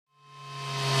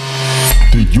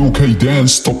UK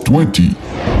Dance Top 20,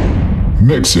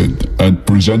 mixed and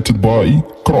presented by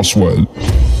Crosswell.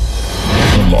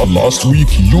 Last week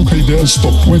UK Dance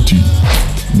Top 20,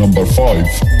 number 5.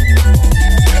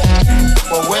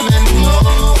 For women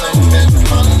glow and men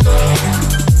wonder.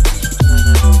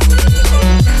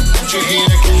 Can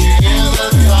you hear the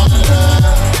thunder?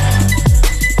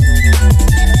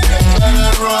 You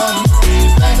better run, you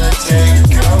better take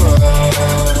cover.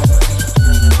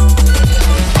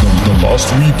 Last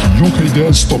week UK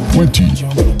Dance Top 20,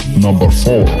 number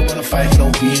 4. Wanna fight no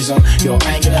reason. Yo,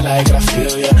 I ain't gonna lie, 'cause I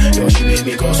feel ya. Yo, she made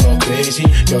me go so crazy.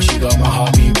 Yo, she got my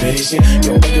heartbeat racing.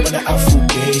 Yo, when you wanna act full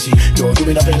crazy. Yo, do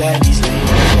me nothing like these ladies.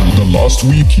 The last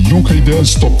week UK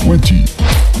Dance Top 20,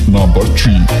 number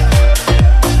 3.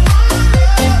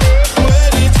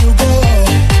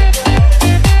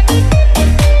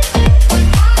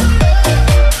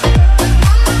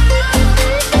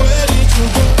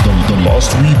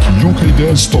 Last week UK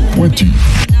Dance Top 20,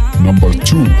 number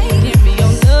 2.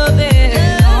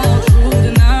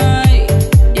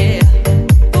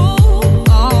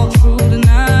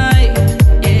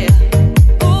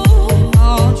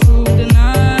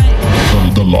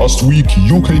 The last week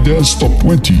UK Dance Top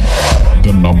 20,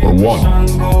 the number 1.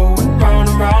 Round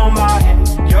and round my head.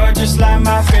 You're just like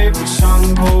my favorite song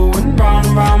going round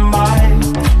and round my head.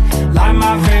 Like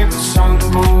my favorite song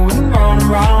going round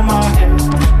and round my head.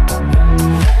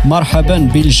 مرحبا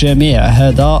بالجميع.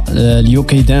 هذا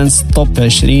اليوكي دانس توب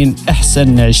 20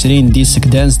 احسن 20 ديسك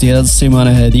دانس ديال هذه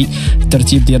السيمانه هذه.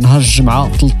 الترتيب ديال نهار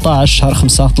الجمعه 13 شهر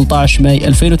 5 13 ماي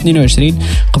 2022.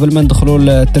 قبل ما ندخلوا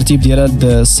الترتيب ديال هذه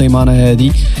السيمانه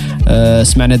هذه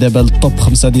سمعنا دابا التوب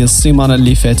 5 ديال السيمانه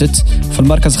اللي فاتت. في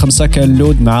المركز 5 كان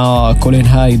لود مع كولين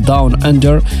هاي داون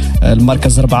اندر.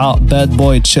 المركز 4 باد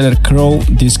بوي تشيلر كرو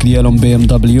ديسك ديالهم بي ام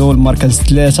دبليو. المركز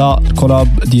 3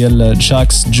 الكولاب ديال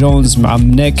جاكس جونز مع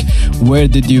منيك Where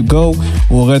did you go.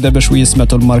 وغير دابا شويه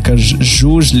سمعتوا المركز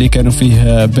 2 اللي كانوا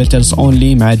فيه بيترز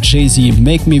اونلي مع جايزي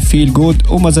ميك مي فيل جود.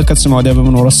 ومازال كتسمعوا دابا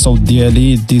من ورا الصوت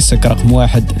ديالي ديسك رقم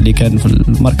 1 اللي كان في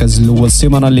المركز الاول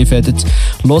السيمانه اللي فاتت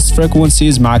لوست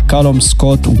فريكوينسيز مع كالوم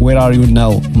سكوت وير ار يو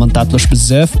ناو. ما نطعطلوش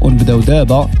بزاف ونبداو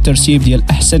دابا الترتيب ديال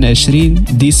احسن 20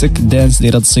 ديسك دانس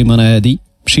ديال هذه السيمانه هذه.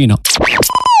 مشينا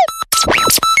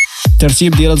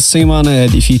الترتيب ديال هذه السيمانه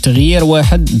هذه فيه تغيير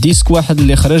واحد. ديسك واحد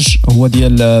اللي خرج هو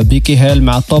ديال بيكي هيل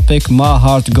مع توبيك ما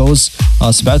هارت جوز.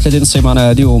 37 السيمانه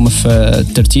هذه وهم في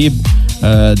الترتيب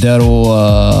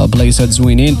داروا بلايصات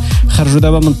زوينين. خرجوا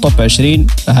دابا من التوب 20.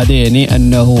 هذا يعني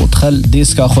انه دخل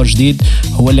ديسك اخر جديد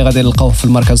هو اللي غادي نلقاوه في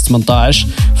المركز 18.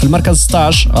 في المركز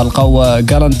 16 لقاو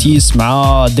جارانتيس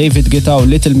مع ديفيد جيتا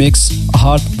وليتل ميكس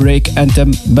هارت بريك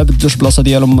انتم. ما بدلوش بلاصه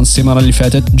ديالهم من السيمانه اللي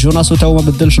فاتت. جوناس وتا ما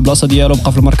بدلش البلاصه ديالو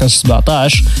بقى في المركز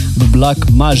 17 ببلاك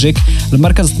ماجيك.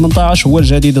 المركز 18 هو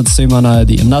الجديد هذه السيمانه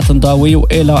هذه ناثان داوي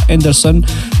وايلا اندرسون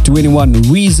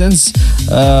 21 ريزونز.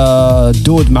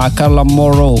 دود مع كارلا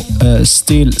مورو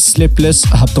ستيل سليبلس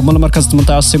هبطوا من المركز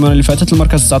 18 السيمانه اللي فاتت.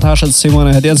 المركز 19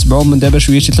 السيمانه هذه نسمعوهم من دابا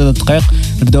شويه شي 3 دقائق.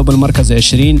 نبداو بالمركز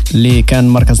 20 اللي كان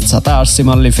مركز 19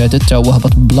 السيمانه اللي فاتت تا هو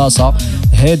هبط ببلاصه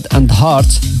هيد اند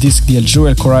هارت ديسك ديال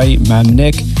جويل كوراي مع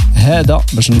منيك. هذا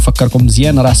باش نفكركم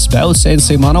مزيان راه 97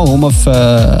 سيمانه وهما في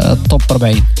التوب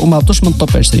 40 وما هبطوش من التوب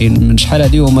 20 من شحال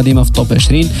هذه وهما ديما في التوب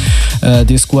 20.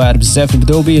 ديسك واعر بزاف.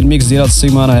 نبداو به الميكس ديال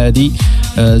السيمانه هذه.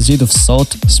 زيدوا في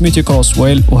الصوت سميتي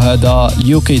كروسويل وهذا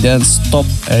اليوكي دانس توب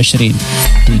 20.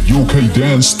 The UK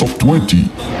Dance Top 20,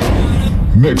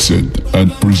 mixed and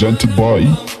presented by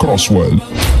Crosswell,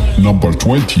 number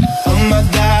 20.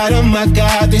 Oh my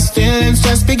God, these feelings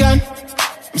just begun.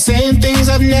 I'm saying things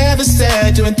I've never said,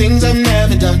 doing things I've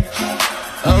never done.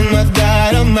 Oh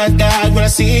my God, when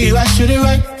I see you I shoot it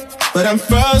right. But I'm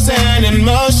frozen in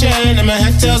motion and my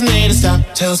head tells me to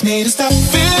stop.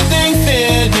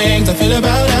 Feelings I feel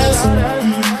about us.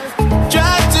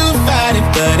 Try to fight it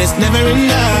but it's never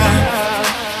enough.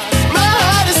 My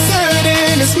heart is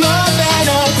hurting, it's more than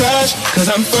a crush. 'Cause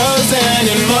I'm frozen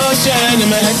in motion and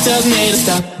my head tells me to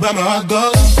stop. But my heart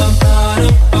goes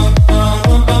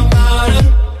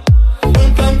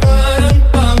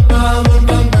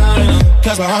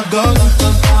cause my heart goes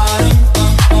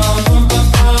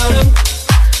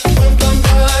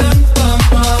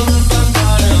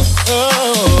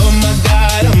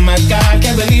oh my God,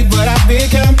 can't believe what I've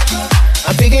become.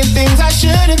 I'm thinking things I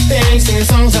shouldn't think, singing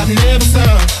songs I've never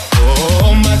sung.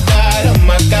 Oh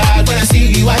my God, when I see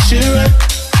you I should run.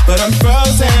 But I'm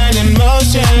frozen in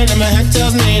motion and my head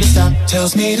tells me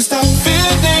to stop.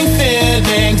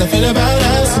 Feelings I feel about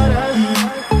us.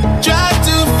 Try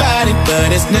to fight it but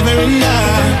it's never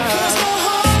enough.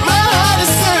 My heart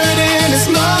is hurting, it's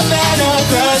more than a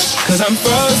crush. 'Cause Cause I'm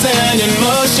frozen in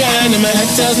motion and my head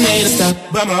tells me to stop,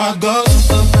 but my heart goes.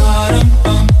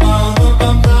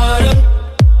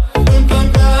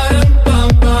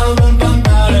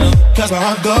 Cause my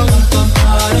heart goes.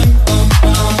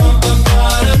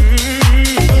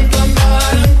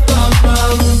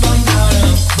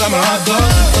 But my heart goes.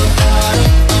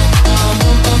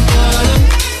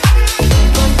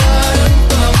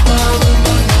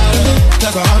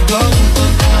 Cause my heart goes.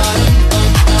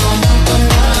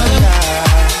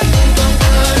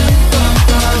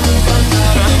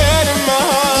 My head and my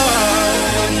heart.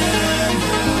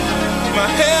 My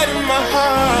head and my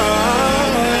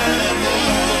heart.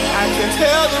 I can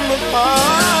tell them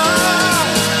apart.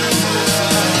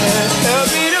 Can't help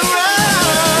me to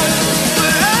run,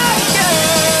 but I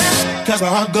can. Cause my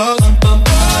heart goes.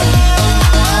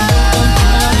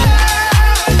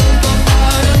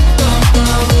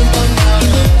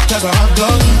 Cause my heart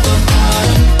goes.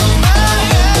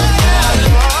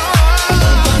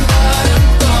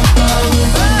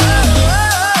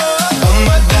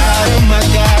 Oh my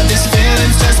God, this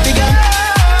feeling's just begun.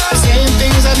 Saying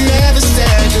things I've never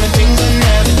said, doing things I've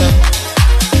never done.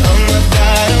 Oh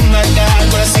my God,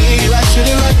 when I see you I should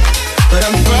have run, but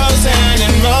I'm frozen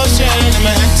in motion and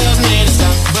my head tells me to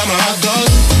stop, but my heart goes.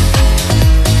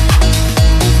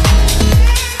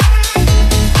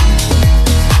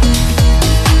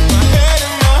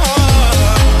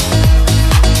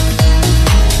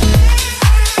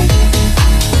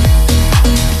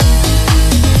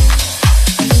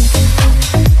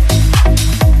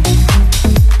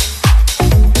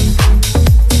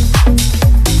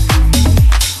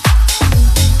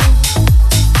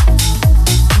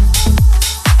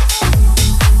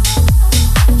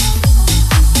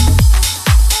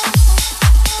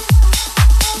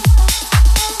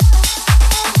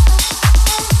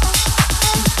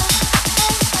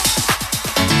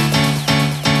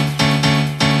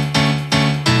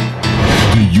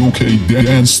 UK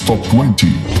Dance Top 20,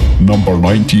 number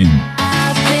 19.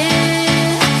 I've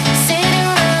been sitting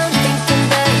around thinking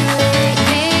about you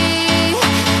lately,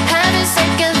 having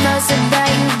second thoughts about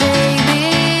you, baby,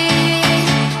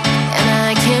 and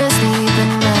I can't sleep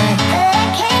at night. I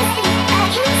can't sleep at night.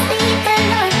 I can't sleep at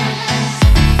night.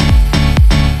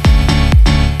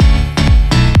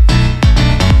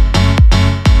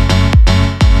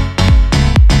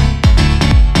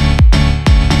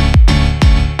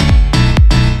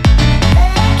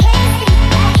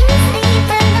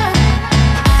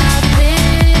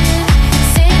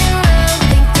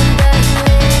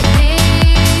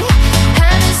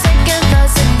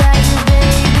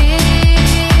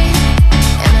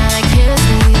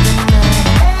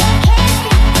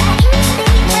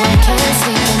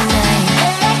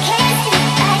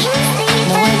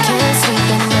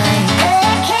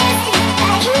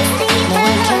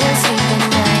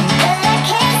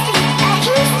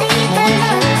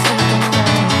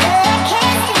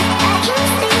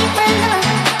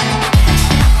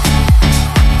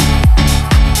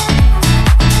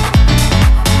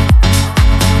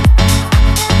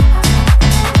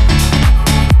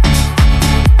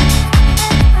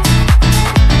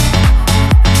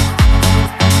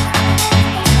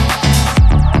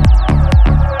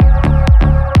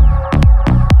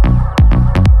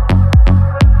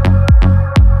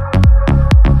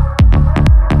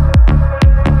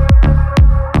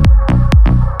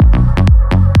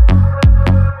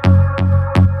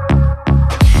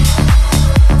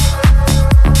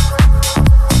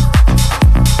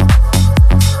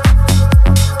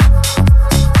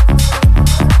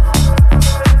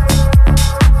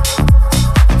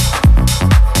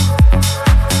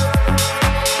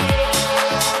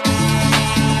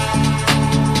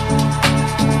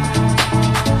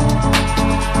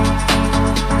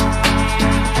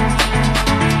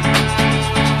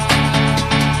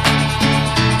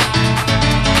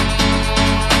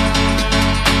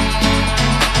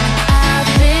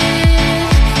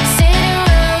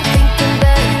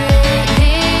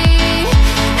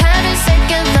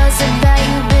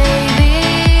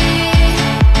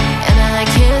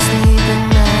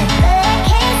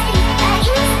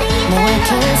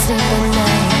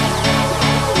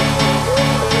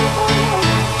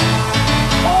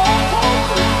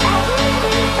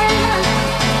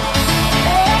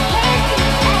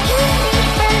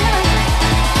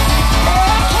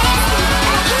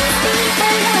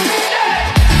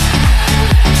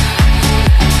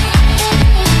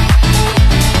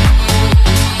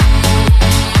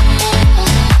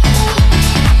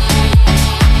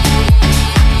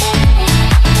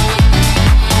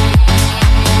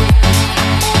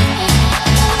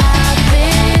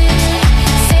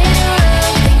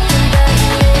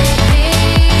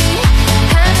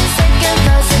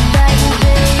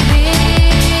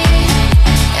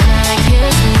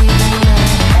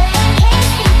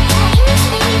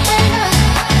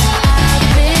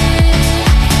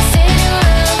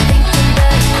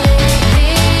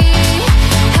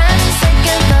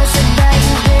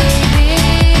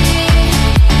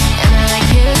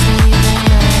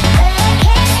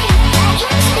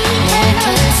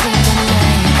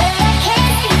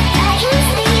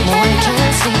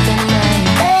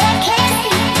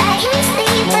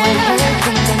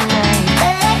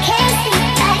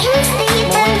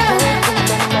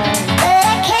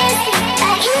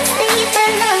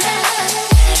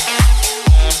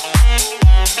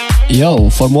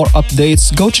 Yo, for more updates,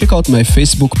 go check out my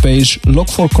Facebook page, look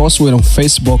for Crosswell on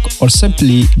Facebook, or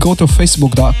simply go to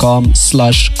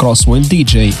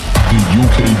facebook.com/CrosswellDJ. The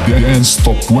UK Dance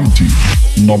Top 20,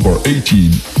 number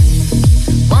 18.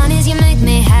 One is you make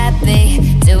me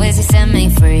happy, two is you set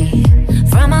me free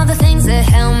from all the things that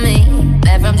held me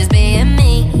back from just being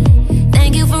me.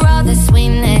 Thank you for all the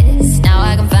sweetness. Now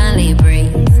I can finally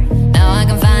breathe. Now I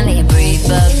can finally breathe.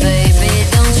 But baby,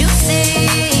 don't you see?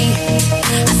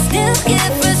 I still get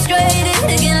frustrated,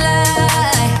 can't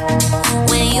lie.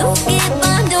 When you keep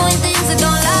on doing things that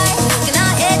don't like, and I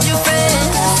hate your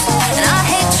friends, and I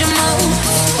hate your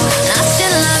moves, and I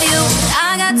still love you. I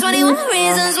got 21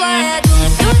 reasons why I do.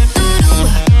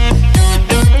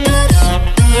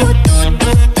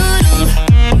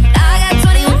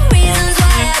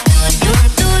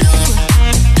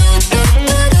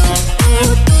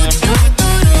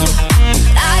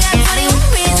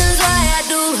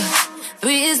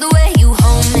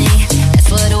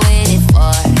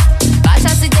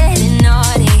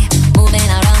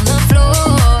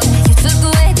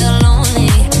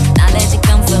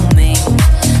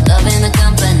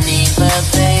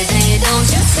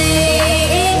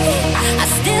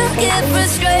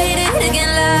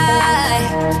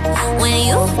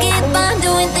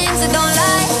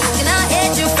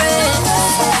 Keep on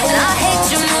counting. I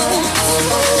still love you.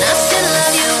 I got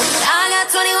 21 reasons why I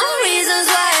do.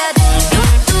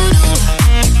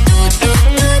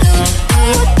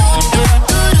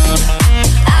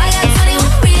 I got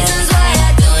 21 reasons why I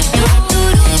do. I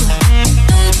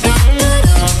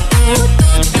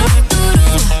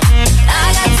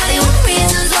got 21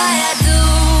 reasons why I do.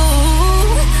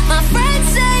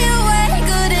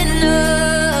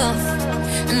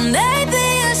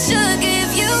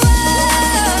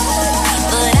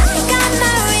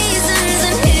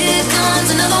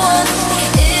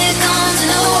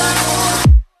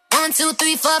 1, 2,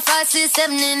 3, 4, 5, 6,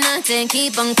 7, 8, 9, 10.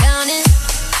 Keep on counting.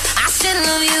 I still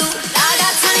love you, but I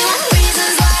got 21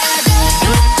 reasons why I do.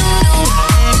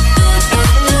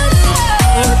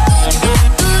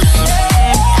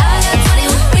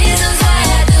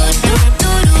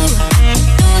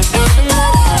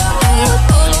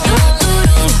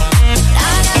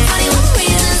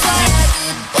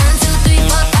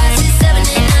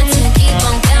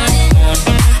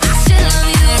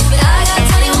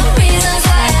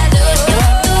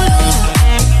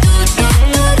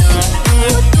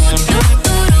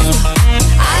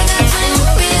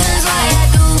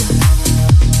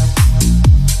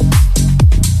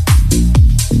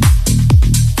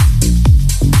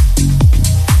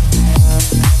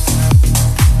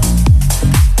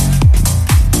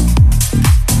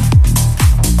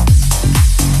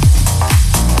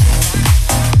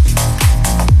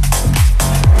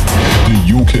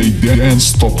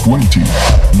 Dance Top 20,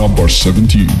 number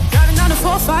 17. Driving down the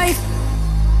 4-5,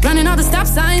 running all the stop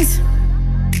signs.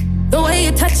 The way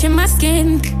you're touching my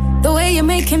skin, the way you're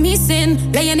making me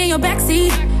sin, laying in your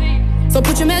backseat. So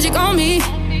put your magic on me.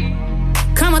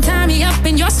 Come on, tie me up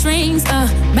in your strings,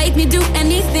 make me do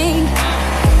anything.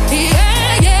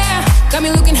 Yeah, yeah, got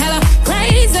me looking hella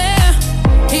crazy.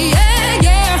 Yeah,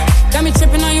 yeah, got me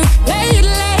tripping on you lately.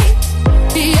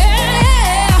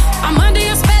 Yeah, I'm under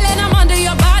your spell and I'm under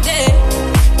your body.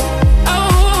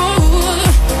 Oh,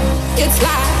 it's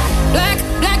like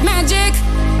black magic.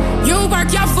 You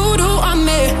work your voodoo on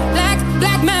me. Black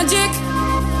magic.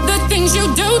 The things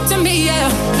you do to me, yeah.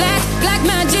 Black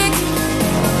magic.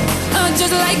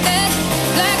 Just like that.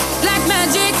 Black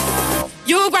magic.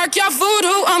 You work your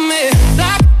voodoo on me.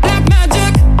 Black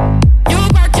magic. You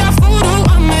work your voodoo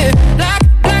on me. Black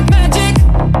magic.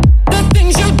 The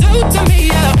things you do to me,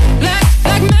 yeah. Black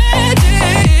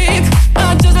magic.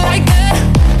 Just like that.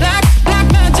 Black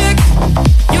magic.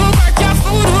 You work your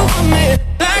voodoo on me.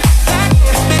 Black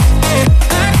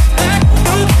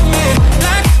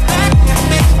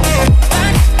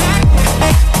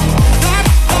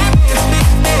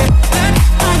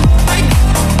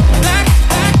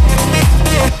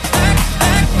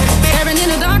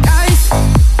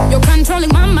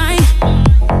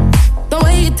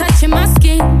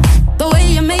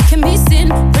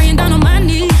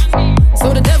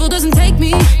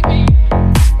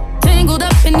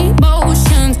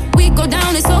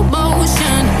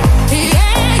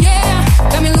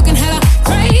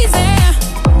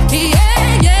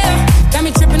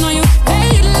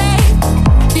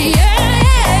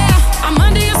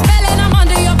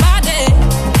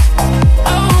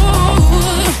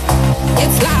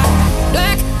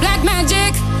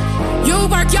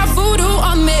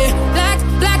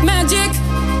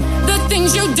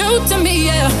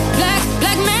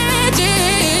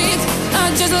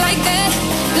just like that.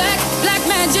 Black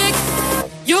magic.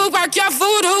 work your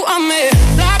voodoo on me.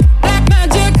 Black, black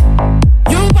magic.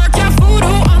 You work your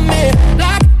voodoo on me.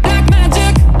 Black, black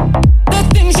magic. The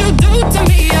things you do to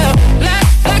me, yeah. Black,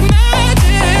 black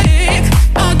magic.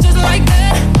 Oh, just like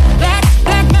that. Black,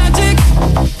 black magic.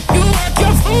 You work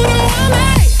your voodoo on me.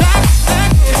 Black, black,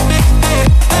 black, black,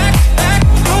 black,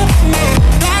 me.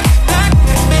 Black, black, black, black,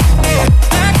 black,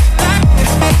 black, black,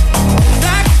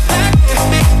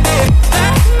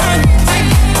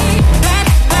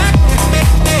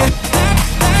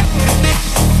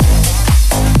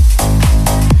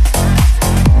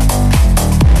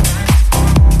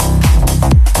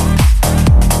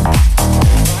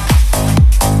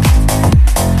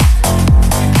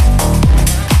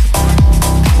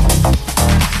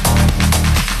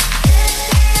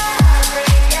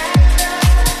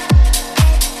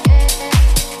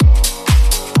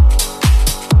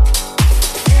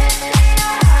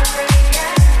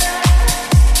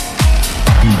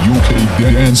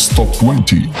 Dance Top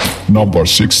 20, number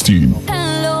 16.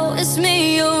 Hello, it's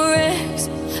me, your ex.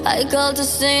 I called to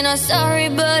say not sorry,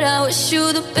 but I wish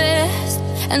you the best.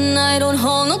 And I don't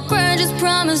hold no grudges,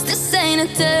 promise this ain't a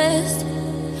test.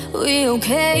 We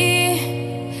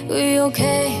okay, we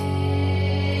okay.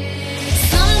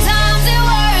 Sometimes it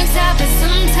works out, but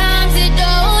sometimes it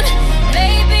don't.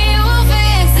 Maybe we'll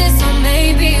fix it, so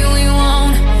maybe we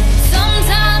won't.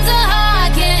 Sometimes a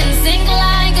heart can sink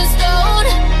like a stone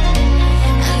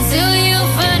till you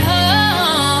find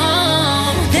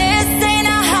home. This ain't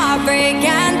a heartbreak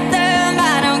anthem.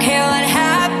 I don't care what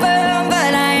happened,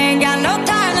 but I ain't got no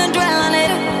time to dwell on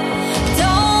it.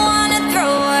 Don't wanna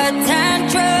throw a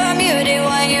tantrum. You did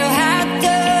what you had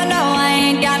to. No, I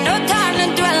ain't got no time to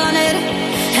dwell on it.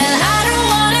 And I don't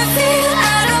wanna feel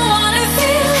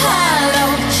hollow,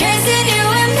 chasing you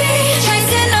and me,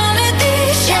 chasing all of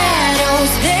these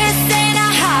shadows. This ain't a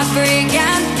heartbreak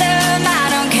anthem. I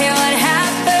don't care what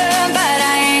happened, but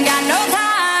I ain't got no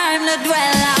time to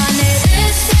dwell on it.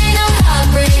 This ain't no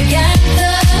heartbreak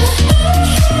anthem.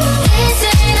 This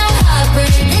ain't no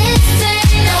heartbreak. This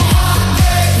ain't no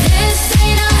heartbreak. This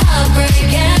ain't no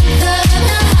heartbreak anthem.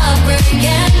 No heartbreak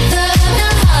anthem. No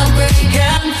heartbreak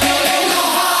anthem.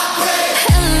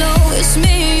 Hello, it's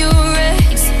me, your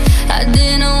ex. I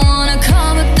didn't wanna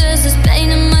call, but there's this pain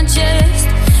in my chest.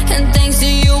 And thanks to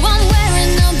you, I'm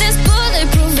wearing out this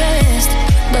bulletproof vest.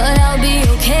 But I'll be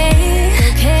okay,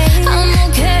 okay. I'm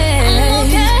okay, I'm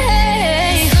okay.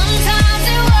 Sometimes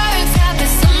it works out,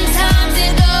 but sometimes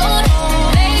it don't.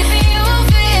 Maybe we'll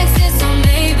fix it, so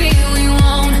maybe we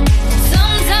won't.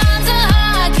 Sometimes a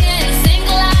heart can sink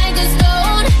like a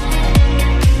stone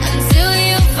until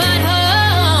you find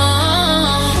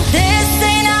home. This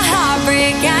ain't a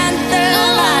heartbreak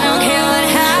anthem. I don't care what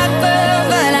happened,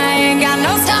 but I ain't got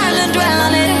no time to dwell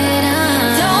on it.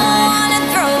 Don't wanna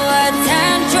throw a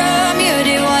tantrum. You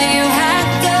did what you had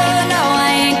to. No, I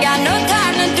ain't got no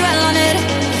time to dwell on it.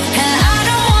 And I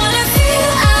don't wanna feel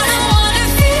hollow,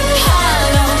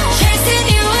 chasing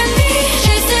you and me,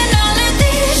 chasing all of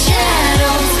these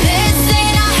shadows. This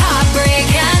ain't a heartbreak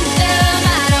anthem.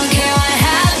 I don't care what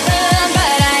happened,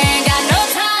 but I ain't got no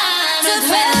time to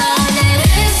dwell on it.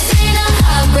 This ain't a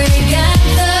heartbreak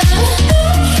anthem.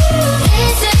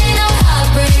 This ain't no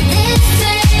heartbreak. This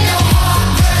ain't no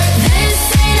heartbreak. This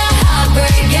ain't a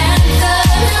heartbreak anthem.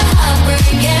 No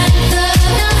heartbreak anthem.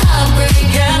 No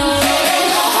heartbreak anthem.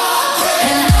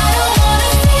 And I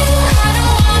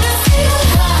don't wanna feel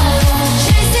hollow,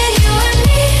 chasing you and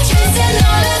me, chasing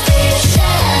all of these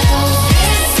shadows.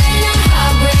 This ain't a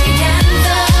heartbreak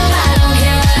anthem. I don't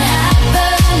care what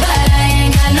happened, but I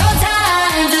ain't got no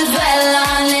time to dwell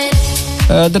on it.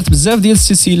 درت بزاف ديال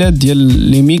السلسلات ديال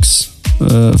لي ميكس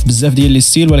في بزاف ديال لي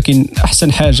ستيل، ولكن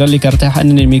احسن حاجه اللي كنرتاح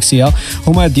انني نميكسيها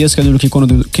هما الدياسك هذو اللي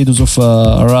كيكونوا كيدوزوا في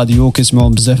الراديو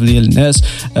كيسمعوهم بزاف ديال الناس.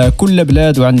 كل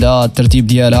بلاد وعندها الترتيب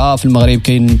ديالها. في المغرب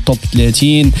كاين توب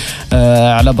 30،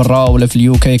 على برا ولا في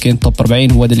اليو كي كاين توب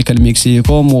 40. هو هذا اللي كنميكسي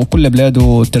لكم، وكل بلاد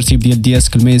والترتيب ديال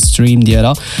الدياسك المين ستريم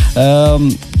ديالها.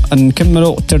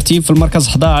 نكملوا الترتيب. في المركز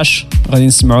 11 غادي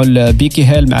نسمعوا بيكي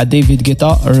هيل مع ديفيد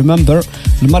جيتا ريمبر.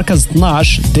 المركز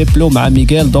 12 ديبلو مع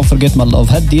ميغيل دونت فورغيت ماي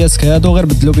لاف. هاد الدياسك هادو غير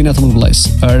بدلوا بيناتهم البلايص.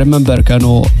 ريمبر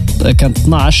كانت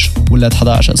 12 ولات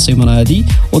 11 السيمانه هادي،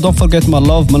 ودونت فورغيت ماي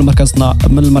لاف من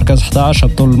المركز 11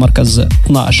 هبطوا للمركز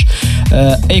 12.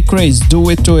 اي كريز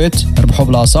دو ات تو ات ربحوا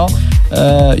بلاصه.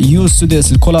 يوز تو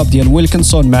ديس الكولاب ديال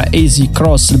ويلكنسون مع ايزي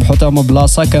كروس ربحوا تما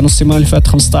بلاصه. كانوا السيمانه اللي فاتت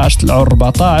 15 طلعوا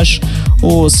 14.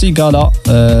 وسيغالا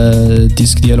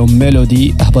الديسك ديالهم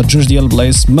ميلودي هبط جوج ديال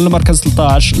البلايص من المركز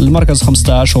 13 للمركز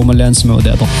 15. هما اللي غنسمعوا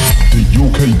دابا. The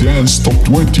UK Dance Top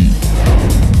 20.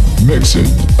 Mixed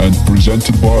and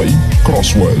presented by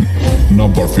Crosswell,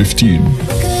 number 15.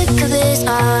 Good 'cause it's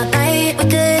all night.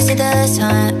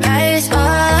 sunrise. Oh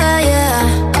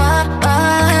yeah,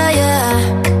 oh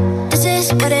yeah. This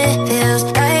is what it feels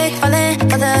like, falling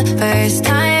for the first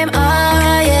time.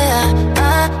 Oh yeah,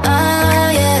 oh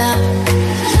yeah.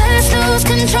 Let's lose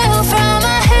control from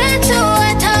our head to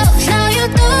our toes. Now you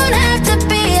don't have to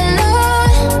be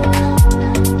alone.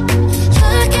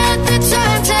 Look at the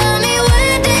time, tell me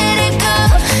where did it go?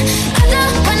 I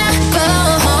don't wanna go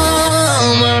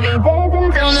home. We'll be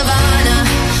dancing till Nirvana.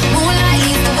 Moonlight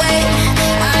leads the way.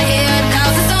 I hear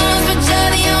 1,000 songs, but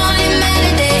you're the only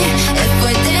melody. If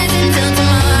we're dancing till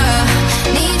tomorrow,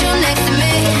 need you next to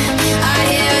me. I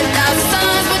hear 1,000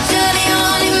 songs, but you're the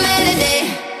only melody.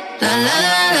 La la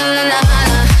la la la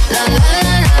la la la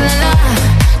la la la la la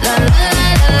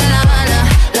la la la la la.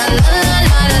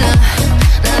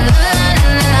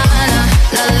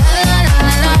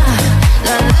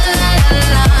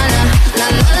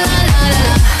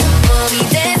 We'll be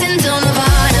dancing till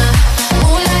Nirvana.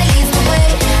 Moonlight leads the way.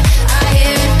 I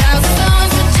hear 1,000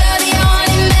 songs, but you're the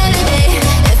only melody.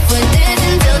 If we're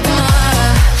dancing till tomorrow,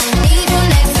 need you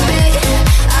next to me.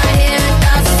 I hear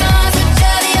 1,000 songs, but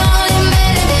you're the only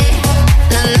melody.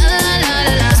 La la la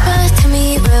la la. Whisper to me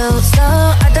real slow.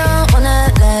 I don't wanna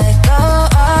let go.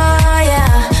 Oh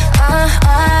yeah, oh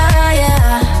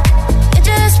yeah. You're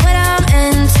just what I'm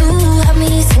into. Help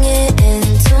me sing it in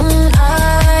tune.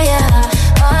 Oh yeah,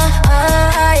 oh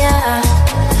yeah.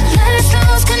 Let's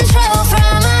lose control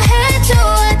from our head to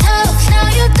our toes. Now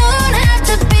you don't have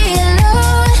to be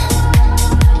alone.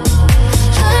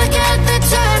 Look at the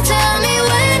time, tell me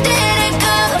where did it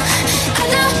go? I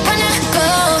don't wanna go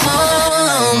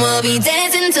home. We'll be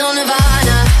dancing till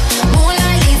Nirvana.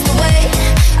 Moonlight leads the way.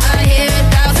 I hear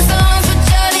 1,000 songs, but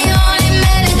you're the only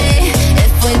melody.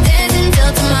 If we're dancing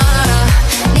till tomorrow,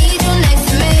 need you next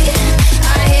to me.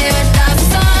 I hear 1,000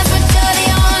 songs, but you're the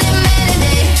only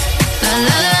melody. La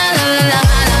la la la la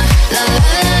la la la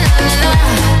la la la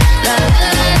la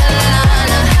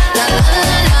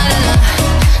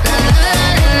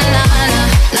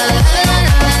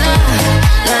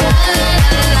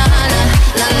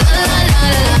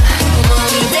We'll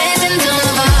be dancing till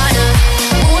Nirvana.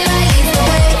 Moonlight leads the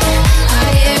way. I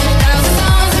hear 1,000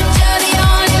 songs, but you're the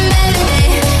only melody.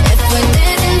 If we're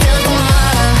dancing till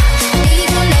tomorrow, need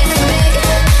you next to me.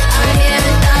 I hear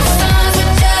 1,000 songs,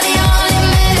 but you're the only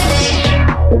melody.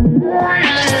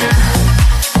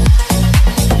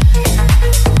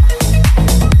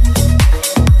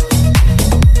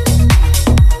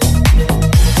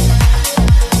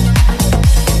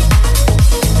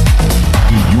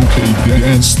 The UK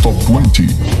Dance Top 20,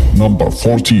 number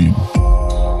 14.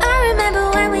 I remember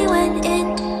when we went in,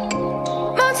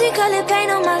 multicolored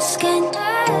paint on my skin.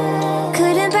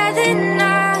 Couldn't bear the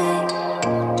night,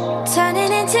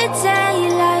 turning into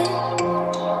daylight.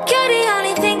 You're the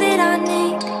only thing that I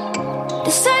need.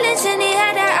 The silence in the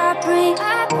air that I breathe.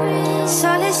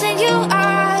 Solace in your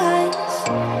eyes,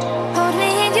 hold me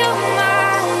in your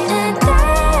mind. And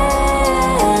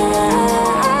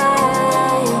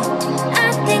I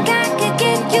think I could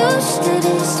get used to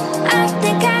this. I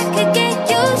think I could get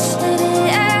used to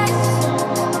this.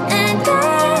 And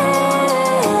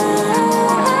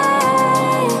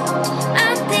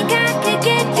I think I could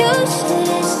get used to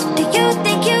this. Do you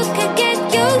think you could get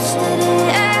used to this?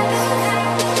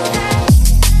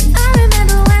 I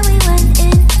remember when we went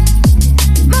in,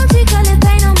 multicolored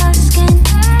paint on my skin.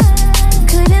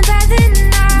 Couldn't bear the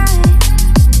night,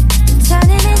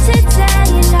 turning into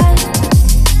daylight.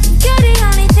 You're the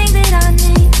only thing that I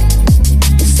need.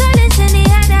 The silence in the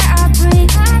air that I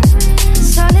breathe.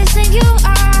 Solace in your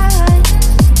eyes,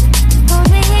 hold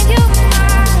me in your mind. And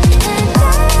I think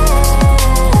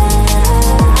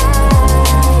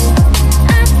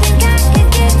I could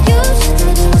get used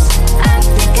to this. I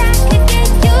think I could get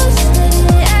used to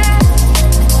this. And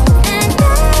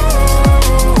I think I could get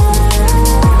used to this.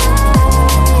 Do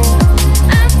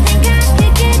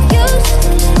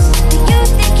you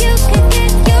think you could get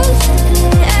used to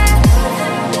this?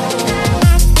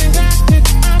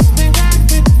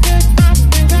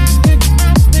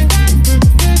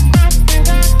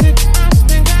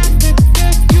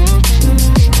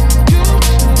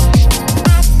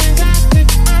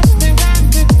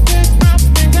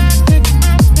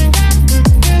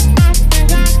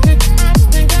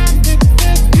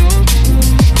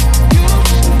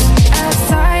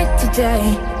 Outside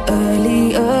today,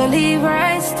 early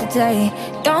rise today.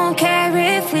 Don't care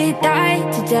if we die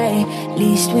today.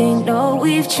 Least we know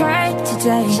we've tried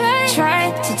today.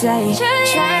 Tried today.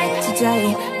 Tried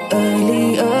today.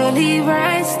 Early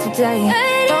rise today.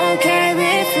 Don't care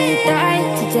if we die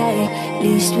today.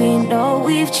 Least we know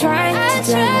we've tried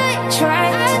today.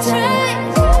 Tried today.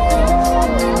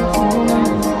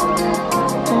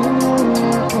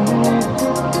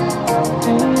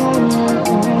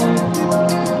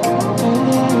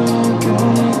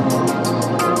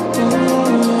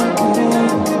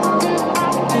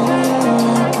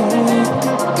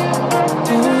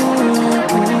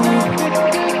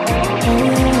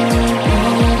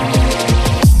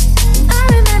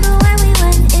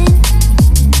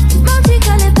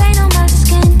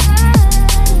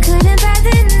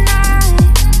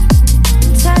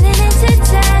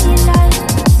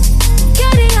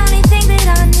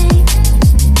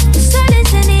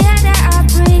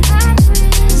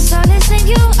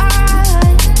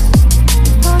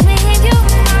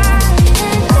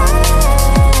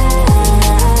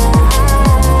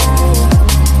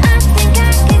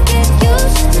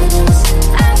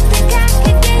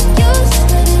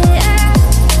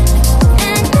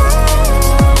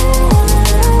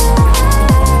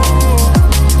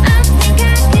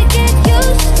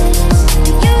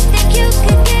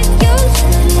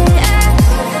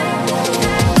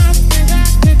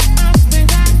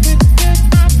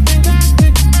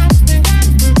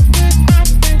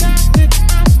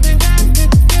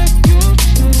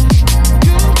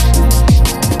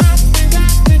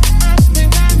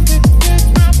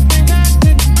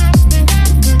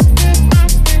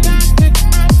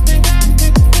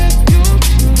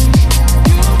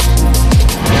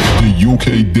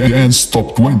 Dance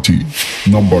Top 20,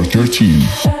 number 13.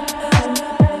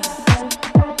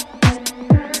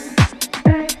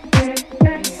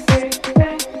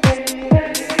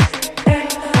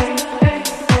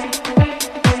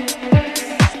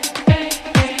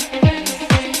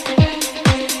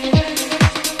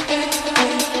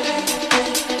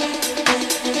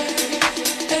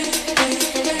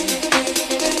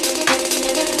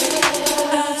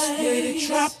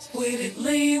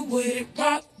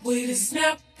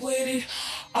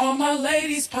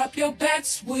 Pop your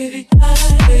backs with it,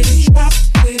 with it, drop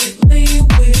with it, lean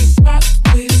with it, rock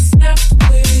with it, snap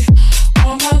with it.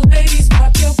 All my ladies,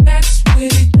 pop your backs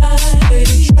with it, with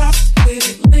it, drop with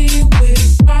it, lean with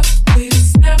it, rock with it,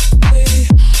 snap with it.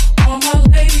 All my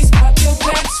ladies, pop your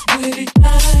backs with it,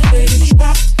 with it,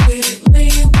 drop with it,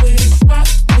 lean with it, rock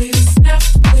with it, snap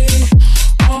with it.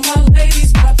 All my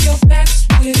ladies, pop your backs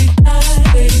with it,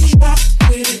 with it, drop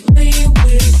with it, lean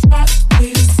with it, rock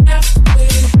with it, snap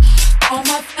with it. All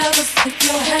my fellas, put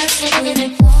your hands with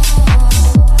it.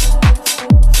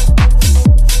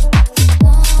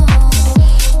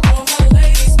 All my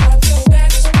ladies, pop your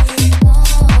backs with it.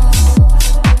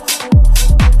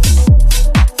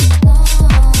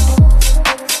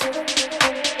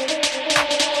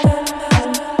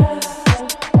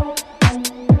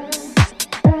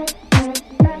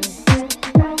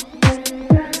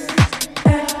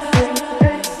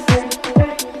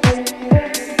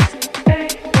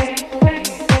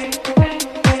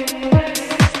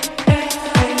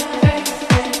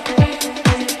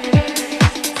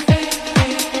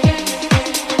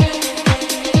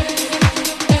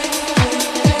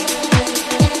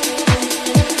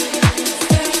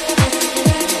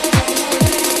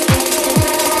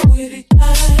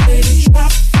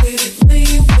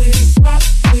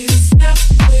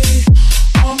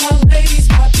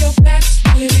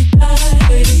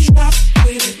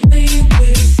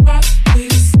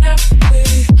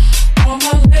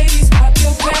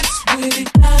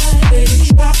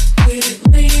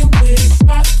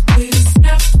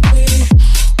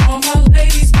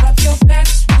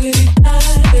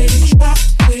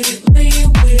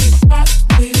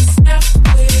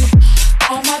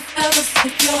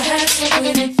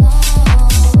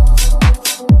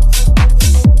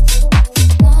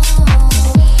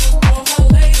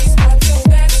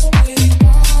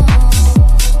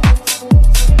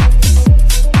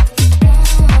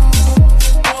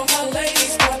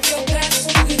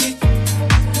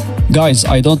 Guys,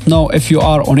 I don't know if you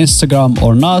are on Instagram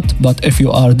or not, but if you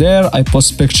are there, I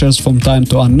post pictures from time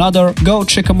to another. Go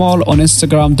check them all on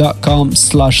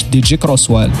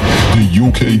Instagram.com/DJCrosswell. The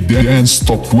UK Dance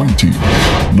Top 20,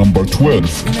 number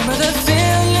 12. Remember the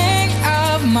feeling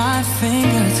of my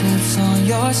fingertips on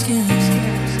your skin,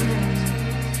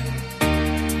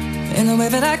 and the way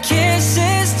that our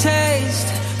kisses taste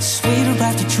sweeter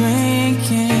after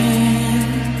drinking.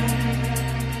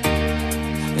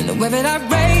 And the way that I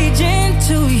rage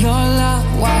into your love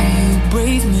while you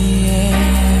breathe me in,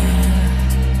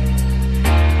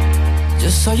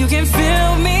 just so you can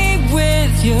fill me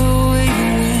with you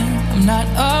even when I'm not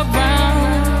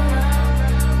around.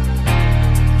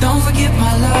 Don't forget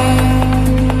my love.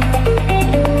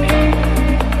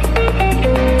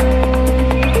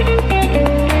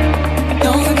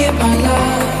 Don't forget my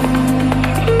love.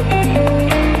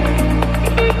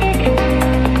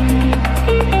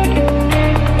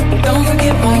 Don't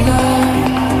forget my love.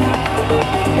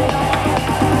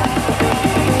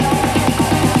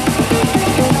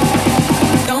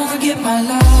 Don't forget my love. Don't forget my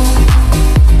love.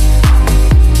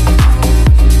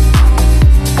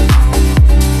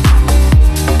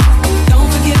 Don't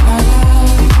forget my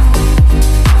love.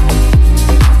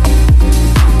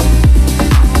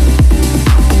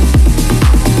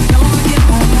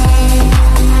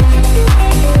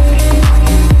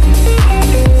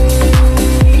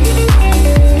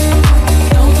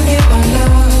 Don't forget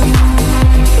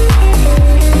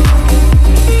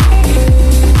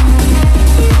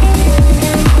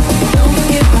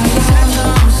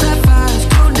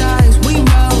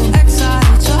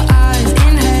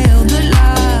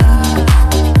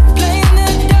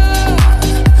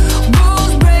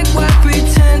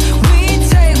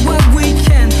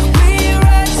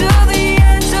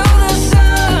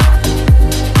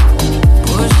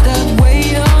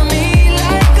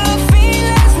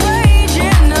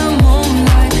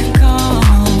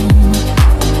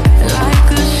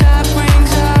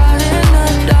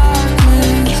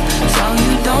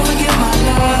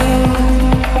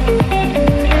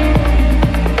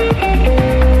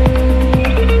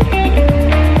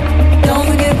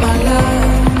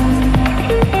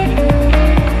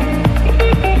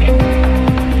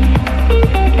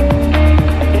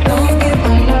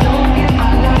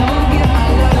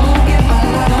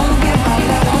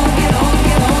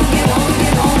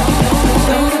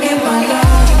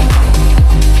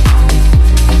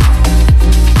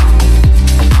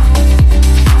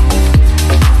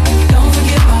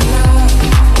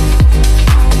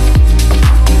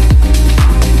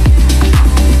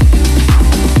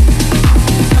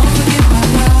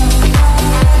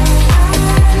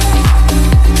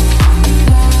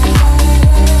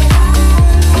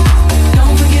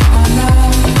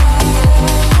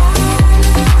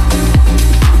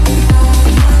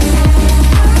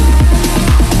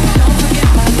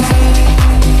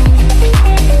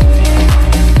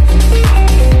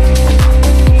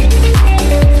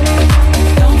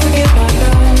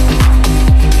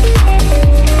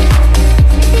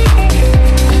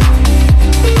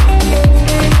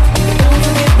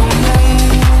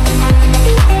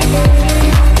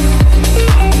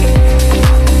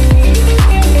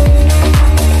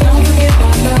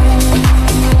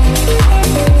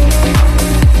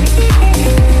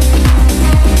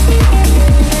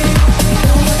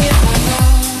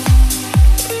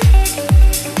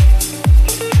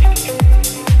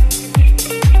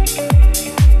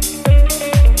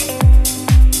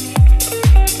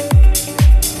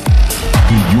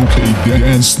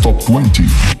Dance Top 20.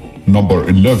 Number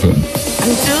 11.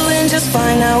 I'm doing just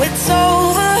fine now, it's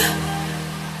over.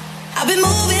 I've been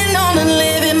moving on and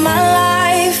living my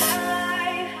life,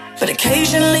 but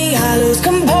occasionally I lose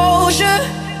composure,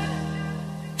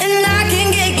 and I can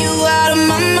get you out of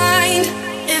my mind.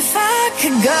 If I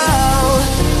could go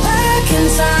back in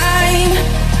time,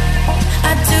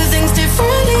 I'd do things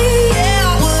differently,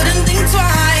 yeah, I wouldn't think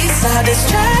twice. I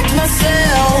distract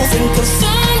myself, think of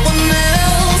someone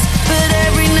else, but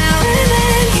every now and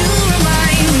then you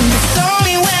remind me. It's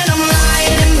only when I'm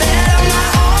lying in bed on my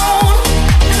own,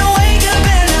 and I wake up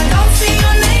and I don't see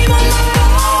your name on my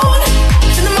phone.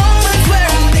 In the moments where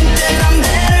I think that I'm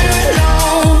better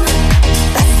alone,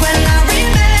 that's when I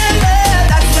remember,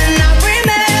 that's when I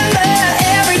remember.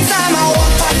 Every time I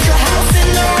walk past your house in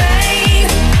the rain,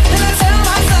 and I tell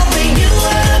myself that you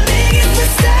were the biggest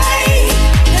mistake.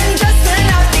 And just when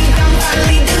I think I'm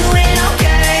finally doing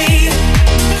okay,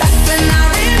 that's when I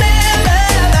remember,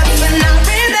 that's when I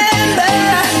remember.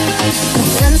 My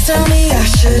friends tell me I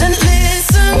shouldn't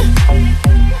listen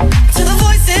to the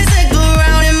voices that go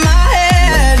round in my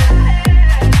head,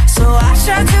 so I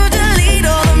try to delete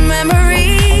all the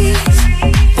memories,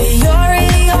 but you're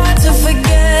really hard to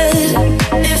forget.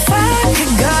 If I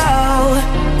could go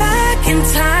back in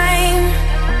time,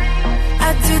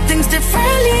 I'd do things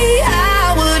differently,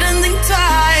 I wouldn't think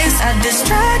twice. I'd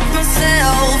distract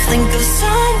myself, think of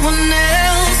someone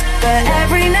else, but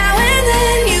every now and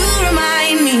then you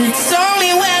remind me. It's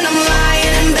only when I'm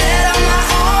lying in bed on my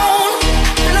own,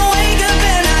 and I wake up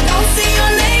and I don't see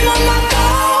your name on my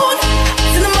phone.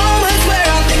 It's in the moments where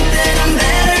I think that I'm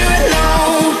better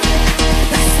alone,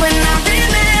 that's when I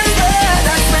remember,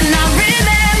 that's when I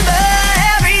remember.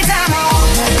 Every time I walk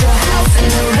past your house in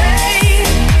the rain,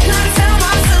 and I tell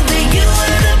myself that you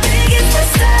were the biggest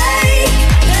mistake.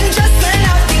 And just when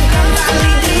I think I'm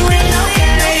finally doing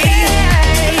okay,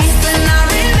 that's when I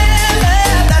remember,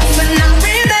 that's when I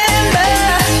remember.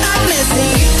 I'm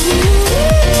missing you.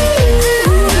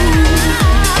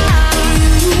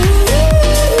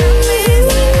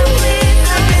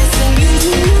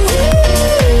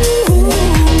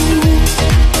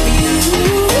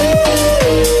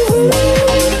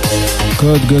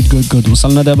 جود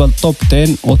وصلنا دابا للتوب 10،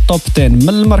 والتوب 10 من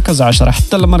المركز 10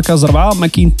 حتى المركز 4 ما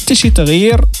كاين حتى شي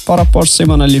تغيير بارابور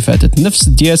السيمانه اللي فاتت، نفس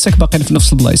الدياسك باقيين في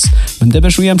نفس البلايص. من دابا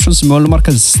شويه نمشيو نسمعوا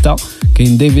المركز 6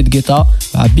 كاين ديفيد غيتا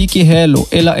مع بيكي هيل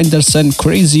وإيلا اندرسون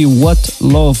كريزي وات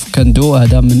لوف كان دو.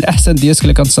 هذا من احسن ديسك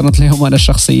اللي كنتصنت لهم انا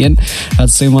شخصيا هاد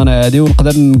السيمانه هذه،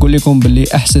 ونقدر نقول لكم باللي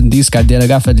احسن ديسك عندنا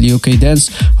كاع في هاد اليو كي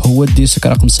دانس هو الديسك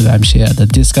رقم 7. ماشي هذا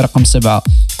الديسك رقم 7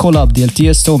 كولاب ديال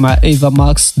تيستو مع ايفا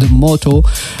ماكس دو موتو.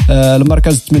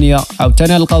 المركز 8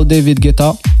 عاوتاني نلقاو ديفيد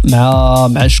غيتا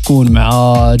مع شكون،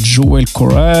 مع جويل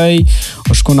كوراي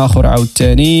وشكون اخر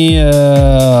عاوتاني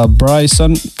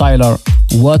برايسون تايلر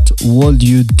وات وولد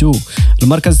يو دو.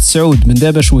 المركز 9 من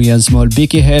دابا شويه نسمعوا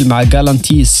البيكي هيل مع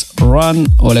جالانتيس ران،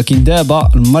 ولكن دابا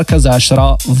المركز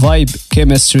 10 فايب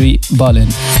كيمستري بالين.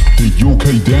 The UK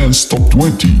Dance Top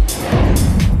 20.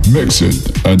 Mixed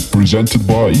and presented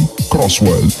by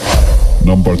Crosswell.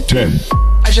 Number 10.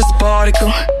 I just bought a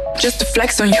girl, just to flex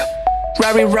on you.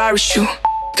 Rari shoe,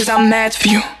 cause I'm mad for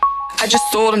you. I just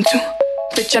told him to,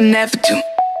 bitch I never do.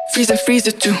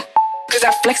 Freezer too, cause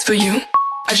I flex for you.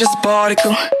 I just bought a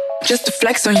girl, just to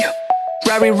flex on you.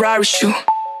 Rari shoe,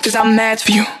 cause I'm mad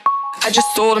for you. I just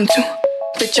told him to,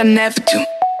 bitch I never do.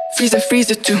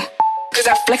 Freezer too, cause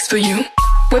I flex for you.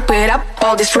 Whip it up,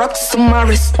 all these rocks on my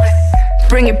wrist.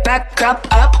 Bring it back up,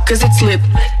 cause it's lit.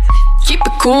 Keep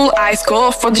it cool, ice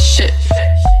cold for the shit,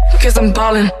 cause I'm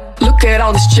ballin', look at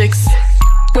all these chicks.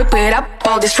 Whip it up,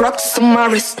 all these rocks on my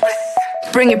wrist.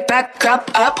 Bring it back up,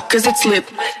 cause it's lit.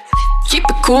 Keep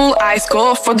it cool, ice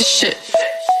cold for the shit,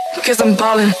 cause I'm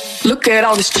ballin', look at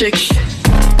all these chicks.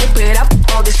 Whip it up,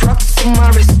 all these rocks on my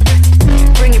wrist.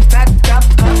 Bring it back up,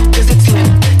 cause it's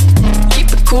lit. Keep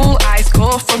it cool, ice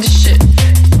cold for the shit,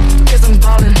 cause I'm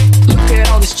ballin', look at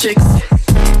all these chicks.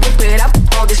 Whip it up,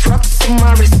 all these rocks on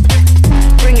my wrist.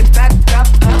 Bring it back up,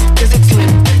 cause it's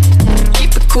lit.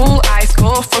 Keep it cool, ice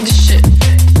cold for the shit,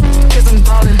 cause I'm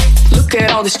ballin', look at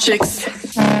all these chicks.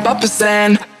 Papa's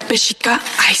and bitch, she got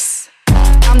ice.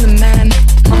 I'm the man,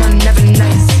 mama never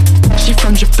nice. She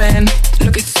from Japan,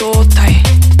 look it's so tight.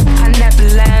 I never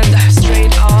land,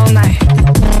 straight all night.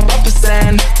 Papa's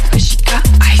and bitch, she got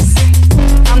ice.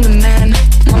 I'm the man,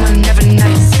 mama never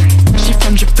nice. She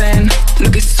from Japan,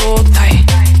 look it's so tight.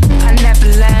 I never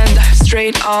land,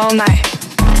 straight all night.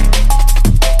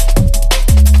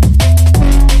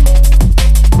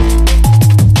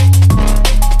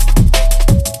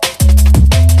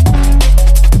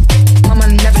 Mama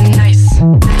never nice.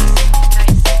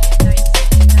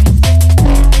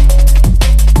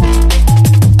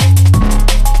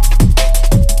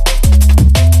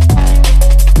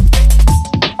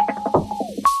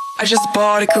 just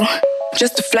bought a coupe,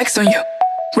 just to flex on you.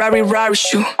 Rari Rari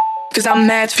shoe, cause I'm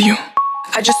mad for you.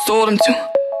 I just sold them too,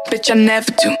 bitch I never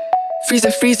do.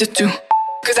 Freezer too,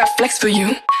 cause I flex for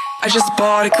you. I just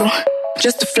bought a coupe,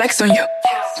 just to flex on you.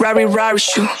 Rari Rari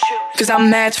shoe, cause I'm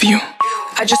mad for you.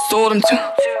 I just sold them too,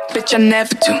 bitch I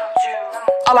never do.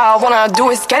 All I wanna do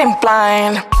is get him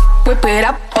blind. Whip it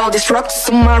up, all these rocks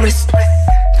on my wrist.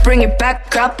 Bring it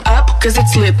back up, cause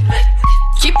it's lit.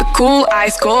 Keep it cool,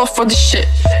 ice cold for the shit.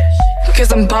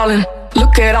 Cause I'm ballin',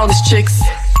 look at all these chicks.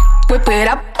 Whip it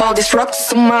up, all these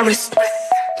rocks on my wrist.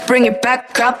 Bring it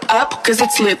back up, cause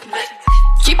it's lit.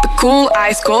 Keep it cool,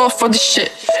 ice cold for the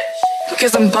shit.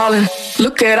 Cause I'm ballin',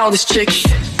 look at all these chicks.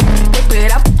 Whip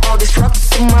it up, all these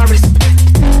rocks on my wrist.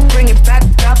 Bring it back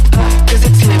up, cause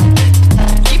it's lit.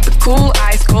 Keep it cool,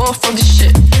 ice cold for the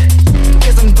shit.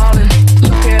 Cause I'm ballin',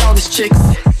 look at all these chicks.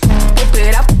 Whip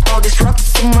it up, all these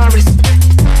rocks on my wrist.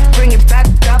 Bring it back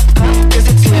up, cause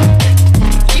it's lit.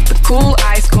 Keep it cool,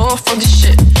 ice cold for the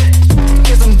shit.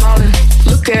 Cause I'm ballin',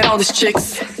 look at all these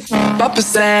chicks. Papa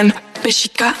San, bitch she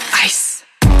got ice.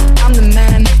 I'm the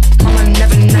man, mama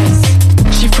never nice.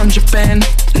 She from Japan,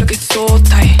 look it's so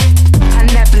tight. I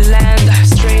never land,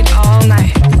 straight all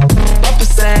night. Papa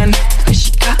San, bitch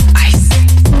she got ice.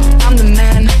 I'm the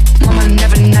man, mama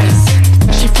never nice.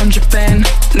 She from Japan,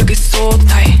 look it's so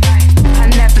tight. I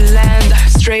never land,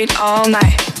 straight all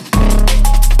night.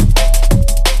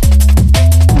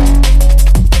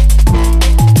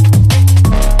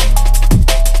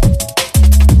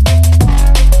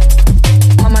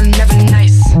 Mama never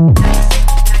nice.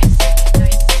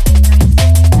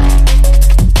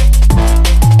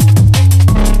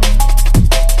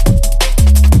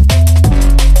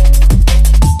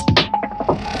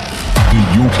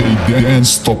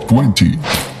 Dance Top 20,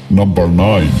 number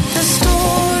 9. The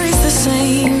story's the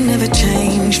same, never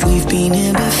changed. We've been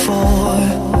here before.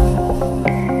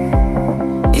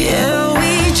 Yeah,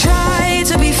 we try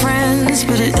to be friends,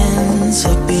 but it ends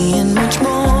up being much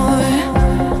more.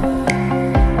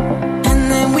 And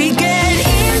then we get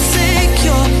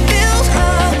insecure, build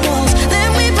our walls, then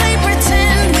we play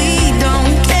pretend we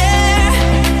don't care.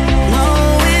 No,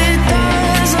 it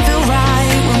doesn't feel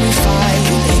right when we fight.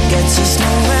 It gets us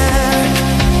nowhere.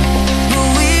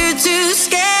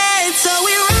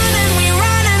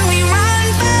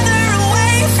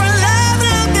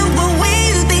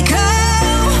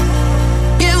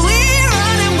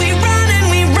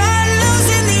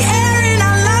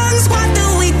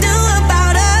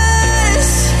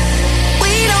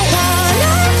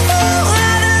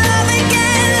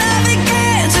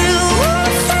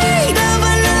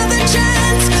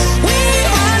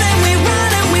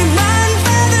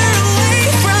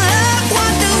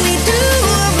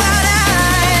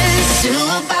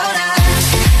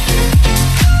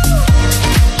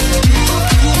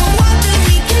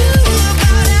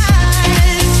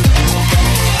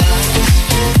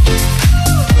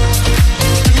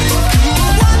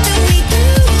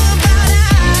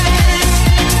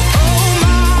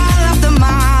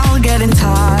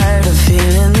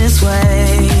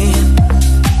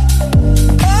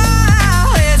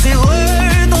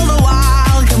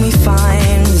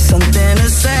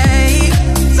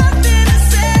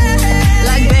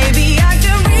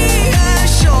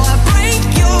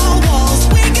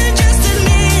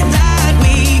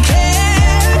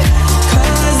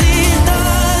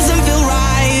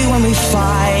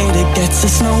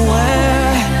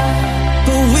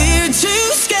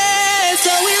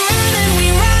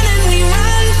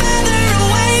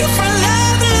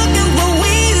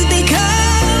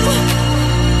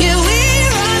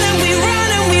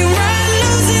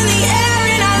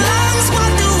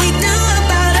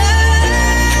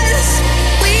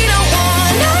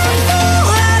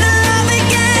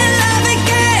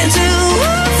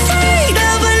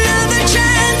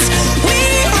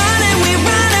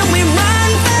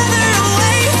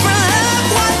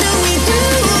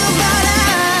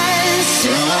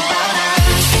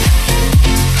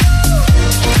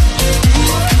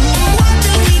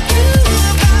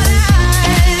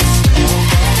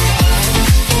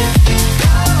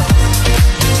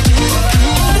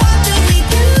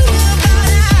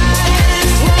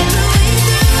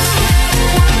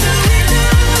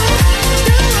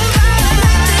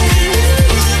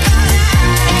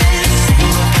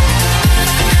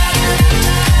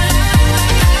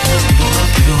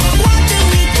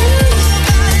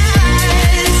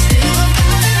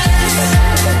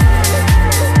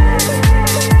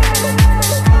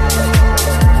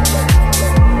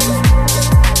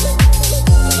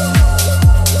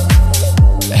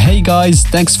 guys,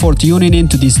 thanks for tuning in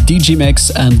to this DJ Mix,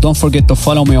 and don't forget to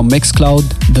follow me on Mixcloud.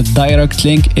 The direct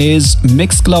link is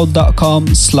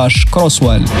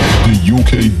mixcloud.com/Crosswell. The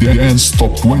UK Dance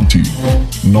Top 20,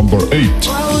 number 8.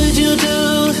 What would you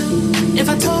do if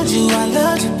I told you I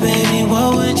loved you, baby? What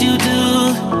would you do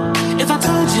if I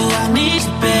told you I need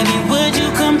you, baby? Would you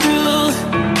come through?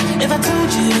 If I told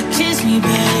you to kiss me,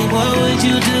 baby, what would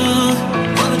you do?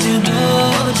 What would you do?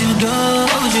 What would you do?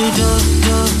 What would you do?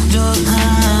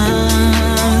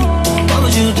 What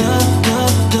would you do? What would you do?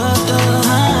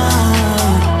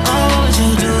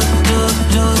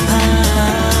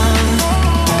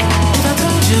 If I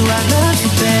told you I love you,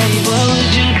 baby, what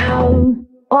would you do?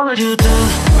 What would you do?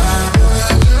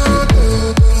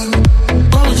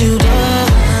 What would you do?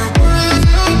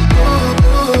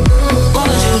 What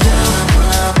would you do?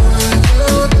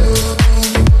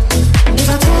 If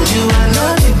I told you I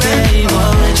love you, baby, what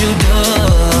would you do?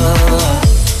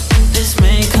 This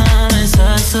may come as a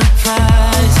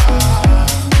surprise,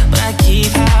 but I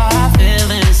keep how I feel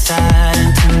inside.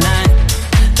 And tonight,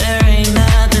 there ain't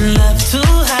nothing left to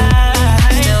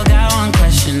hide. Still got one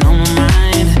question on my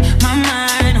mind, my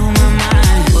mind, on my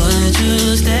mind. Would you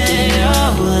stay or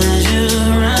would you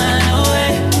run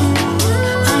away?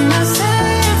 I'm not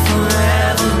saying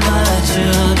forever, but you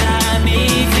got me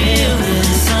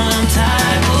feeling some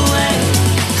type of way.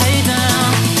 Hey down,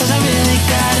 'cause I really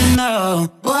gotta know.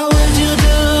 What would you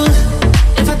do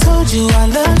if I told you I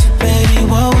loved you, baby?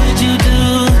 What would you do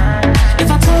if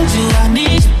I told you I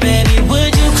need you, baby?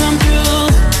 Would you come through?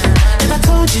 If I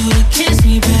told you to kiss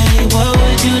me, baby, what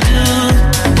would you do?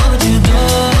 What would you do?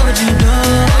 What would you do?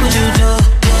 What would you do?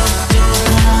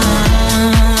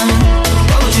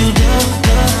 What would you do?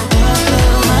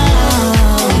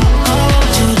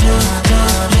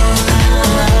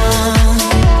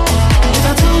 If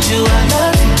I told you I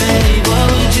love you, baby, what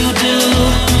would you do?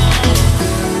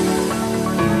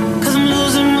 'Cause I'm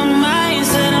losing my mind,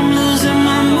 said I'm losing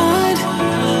my mind,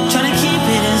 trying to keep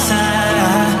it inside.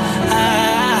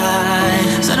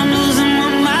 Said I'm losing my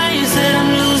mind, said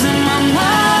I'm losing my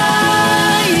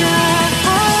mind.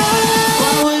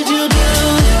 What would you do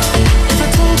if I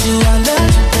told you I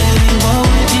loved you, baby? What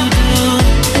would you do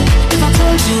if I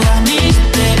told you I need you,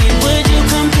 baby? Would you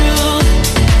come through?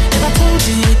 If I told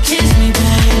you to kiss me,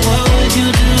 baby, what would you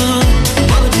do?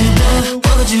 What would you do?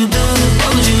 What would you do?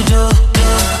 What would you do?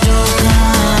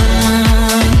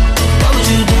 What would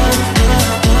you do?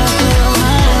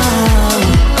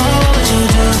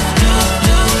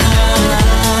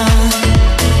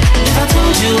 If I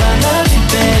told you I love you,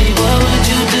 baby, what would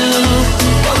you do?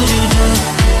 What would you do?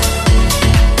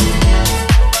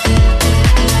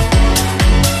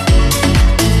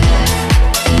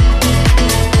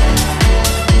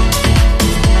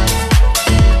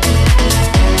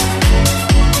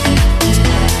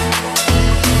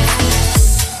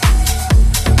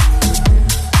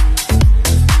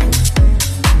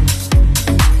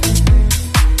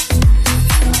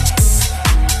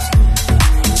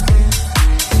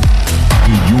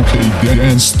 The UK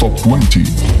Dance Top 20,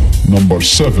 number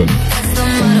 7.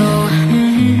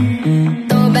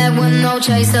 Throw back with no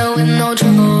chaser, with no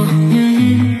trouble.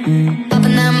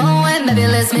 Popping that Moet, baby,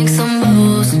 let's make some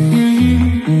bubbles.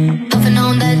 Puffing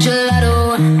on that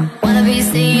gelato, wanna be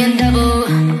seeing double.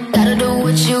 Gotta do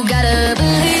what you gotta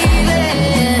believe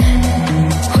it.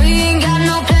 We ain't got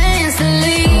no plans to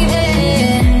leave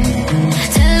it.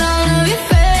 Tell all of your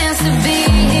friends to be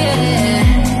here.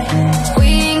 We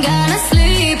ain't gonna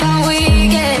sleep on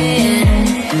weekend.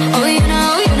 Oh, you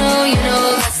know,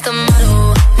 that's the motto.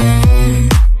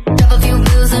 Drop a few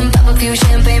bills and pop a few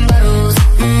champagne bottles.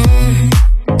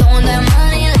 Throwing that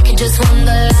money like it just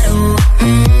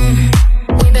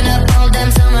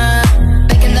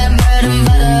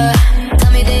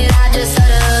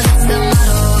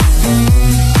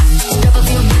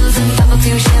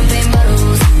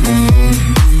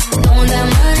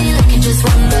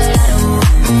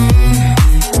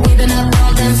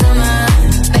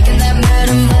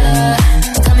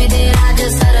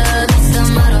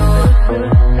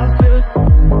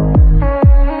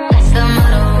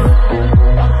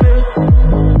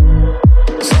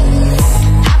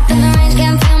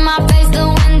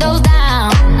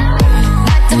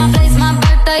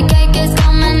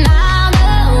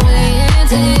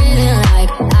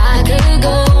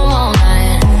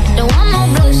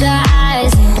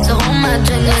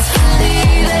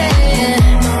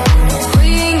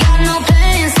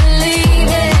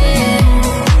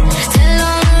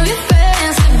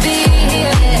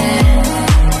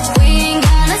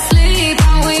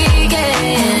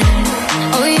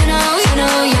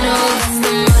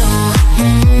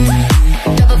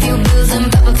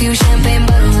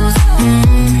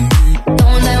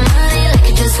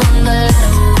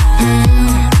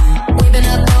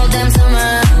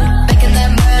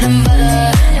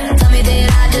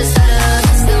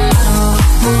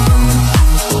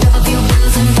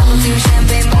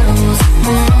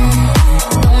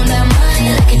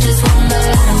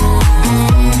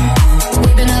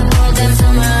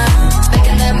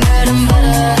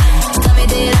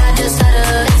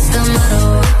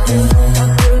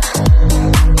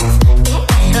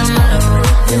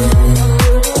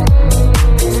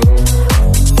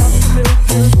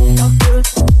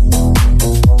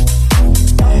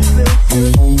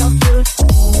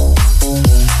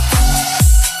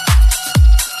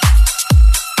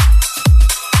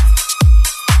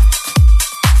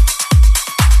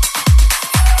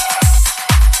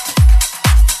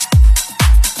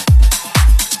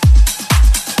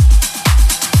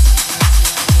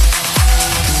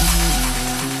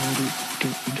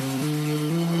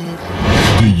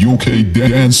The UK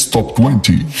Dance Top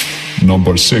 20.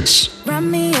 Number 6. Wrap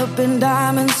me up in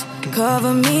diamonds,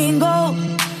 cover me in gold,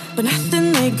 but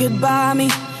nothing they could buy me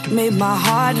made my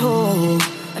heart whole.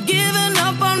 I'd given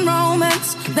up on romance,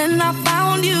 then I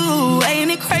found you. Ain't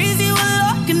it crazy what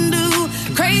love can do?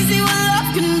 Crazy what love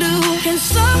can do. Can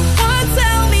someone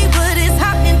tell me what is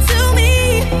happening to me?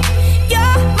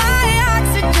 You're my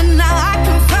oxygen, now I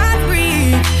can find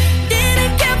breathe.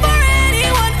 Didn't care for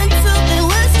anyone until it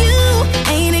was you.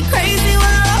 Ain't it crazy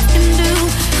what love can do?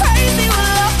 Crazy what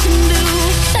love can do.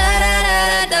 Da da da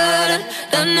da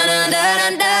da da da da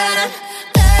da da.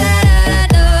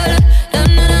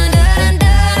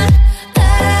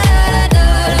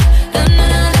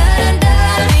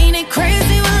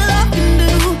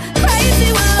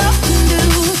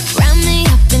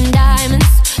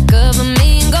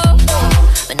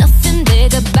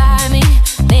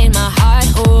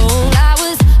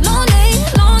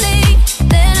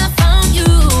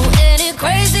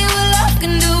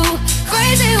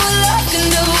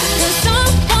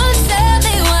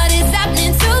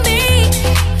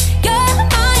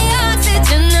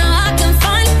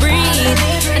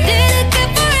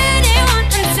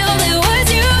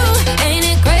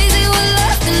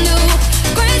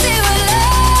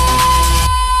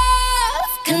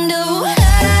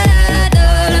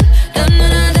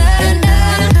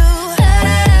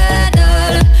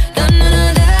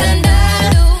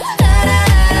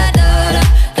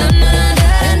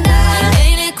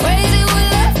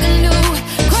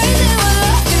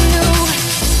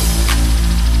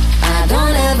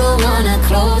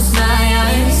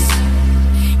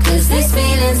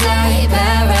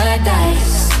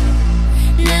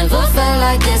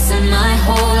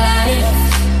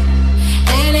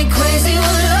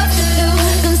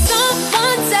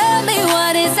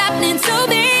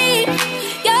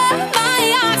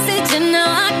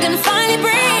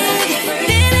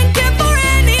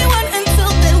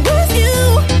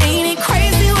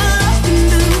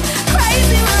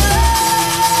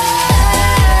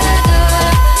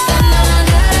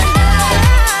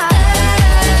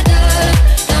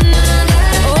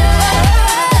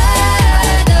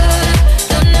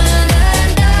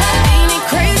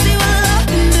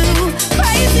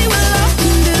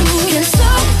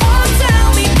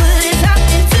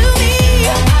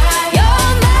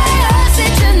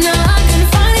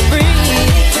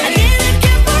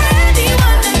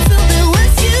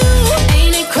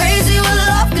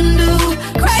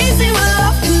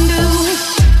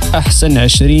 احسن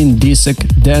 20 ديسك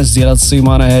دانس ديال هاد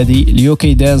السيمانه هادي.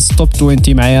 اليوكي دانس توب 20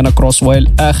 معايا انا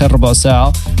كروسويل. اخر ربع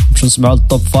ساعه باش نسمعوا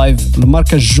التوب 5.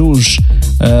 المركز جوج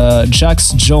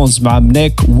جاكس جونز مع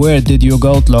منيك وير ديد يو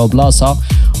جو طلعوا بلاصه،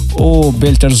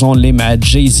 وبيلترز اونلي مع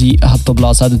جايزي هبطوا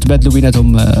بلاصه. هادو تبادلوا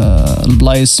بيناتهم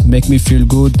البلايص. ميك مي فيل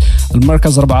جود.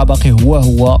 المركز 4 باقي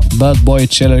هو باد بوي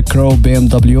تشيلر كرو بي ام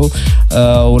دبليو.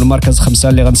 والمركز 5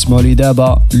 اللي غنسمعوا ليه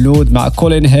دابا لود مع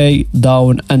كولين هاي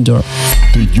داون اندر.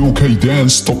 The UK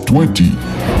Dance Top 20.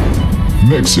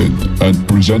 Mixed and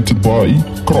presented by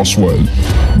Crosswell.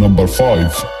 Number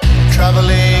 5.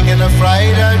 Traveling in a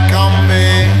freighter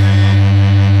combi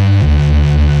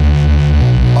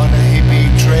on a hippie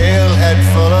trailhead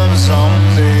full of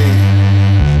zombies.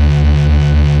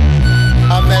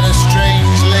 I met a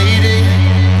strange lady,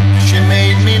 she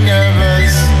made me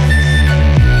nervous.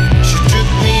 She took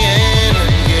me in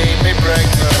and gave me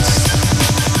breakfast.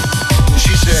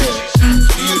 She said,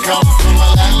 "Do you come from a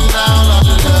land down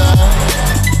under,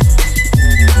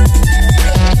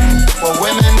 where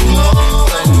women glow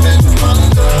and men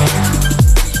wonder?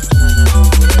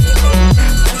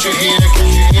 Can't you hear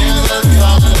the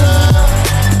thunder?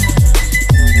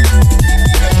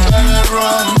 Better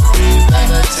run,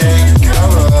 better take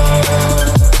cover."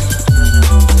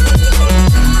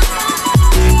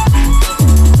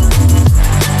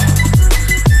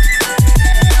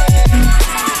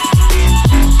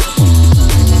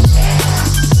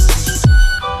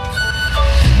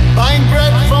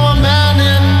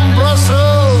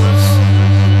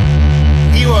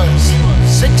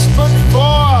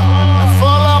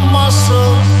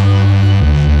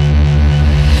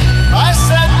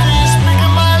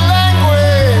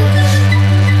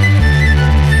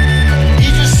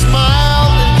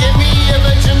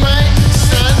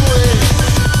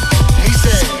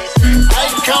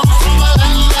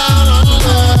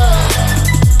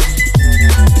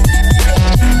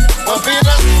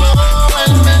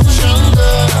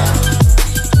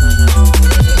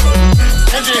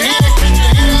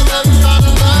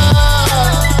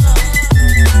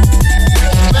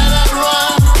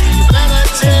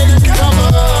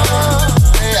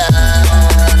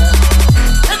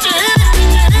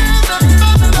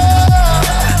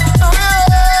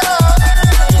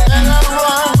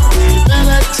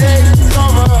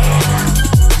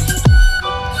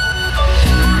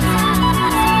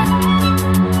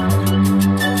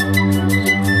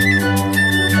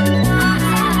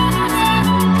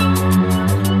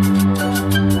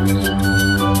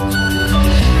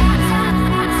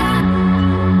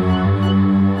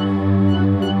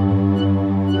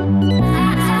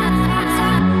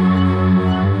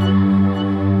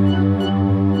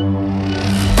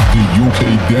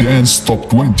 Dance Top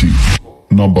 20.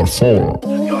 Number 4.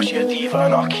 Yo, she a diva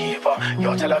and I'll keep her.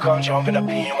 Yo, tell her come jump in the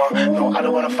beamer. No, I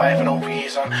don't wanna fight for no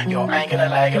reason. Yo, I ain't gonna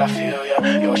lie, girl, I feel ya.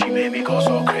 Yo, she made me go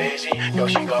so crazy. Yo,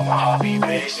 she got my heartbeat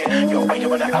racing. Yo, when you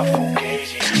wanna have full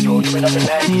crazy. Yo, you been up in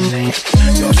like these days.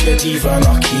 Yo, she a diva and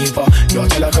I'll keep her. Yo,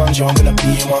 tell her come jump in the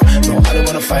beamer. No, I don't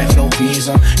wanna fight for no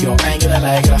reason. Yo, I ain't gonna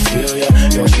lie, girl, I feel ya.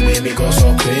 Yo, she made me go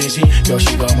so crazy. Yo,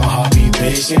 she got my heartbeat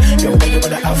racing. Yo, when you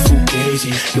wanna have full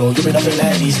crazy. Yo, you been up in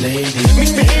like these ladies.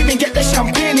 Misbehaving, get the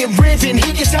champagne and raving.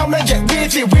 He gets out and get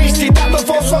raving, wasted. That love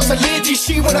all sorts of ladies.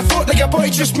 She when I thought like a boy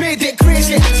just made it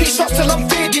crazy. Take shots till I'm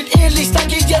faded. A-list I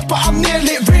get yet, but I'm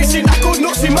nearly racing. I go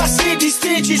nuts in my city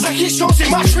stages. I hit shows in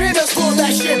my trainers. Blow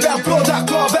that shit, better blow that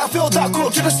car, better fill that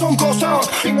cup till the sun goes down.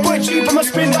 Big boy cheap, I'ma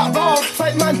spin that round.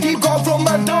 Fight man deep, gotta run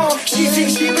man down. She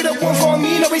thinks she be the one for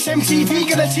me. No, it's MTV,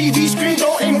 get a TV screen.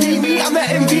 Don't envy me, I'm the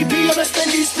MVP on a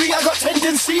spending spree. I got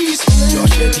tendencies. Yo,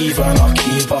 she a diva and I'll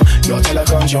keep her. Yo, tell her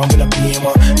come jump in the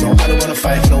beamer. No, I don't wanna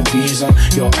fight for no reason.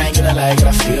 Yo, I ain't gonna lie, girl,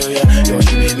 I feel ya. Yo,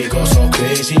 she made me go so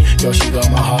crazy. Yo, she got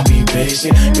my heartbeat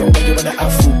racing. Yo, when you wanna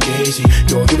have full crazy.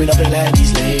 Yo, you been up in like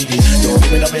these ladies. Yo, you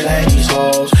been up in like these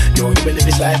hoes. Yo, you been live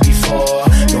this life before.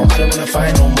 Yo, I don't wanna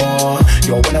fight no more.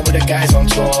 Yo, when I'm with the guys on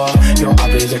tour. Yo, I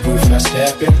blaze the groove and I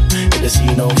step in. In the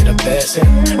scene, no, get a blessing.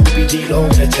 BBD low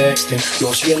with the texting.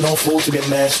 Yo, she ain't no fool to be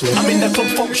messed with. I'm in the club,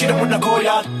 folk, she don't wanna go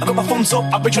yard. I got my thumbs up,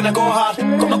 I've been tryna go hard.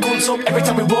 Got my guns up every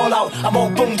time we roll out. I'm all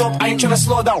bummed up, I ain't tryna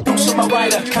slow down. Roots on my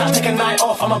rider, can't take a night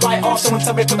off. I'm a write off, someone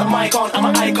tell me put the mic on. I'm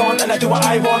an icon and I do what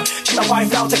I want. She's my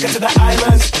wife now, take her to the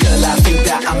islands. Girl, I think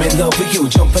that I'm in love with you.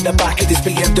 Jump in the back of this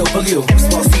BMW.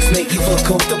 M-Smart seats make you feel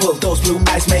comfortable. Those blue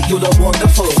eyes make you look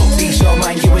wonderful. These your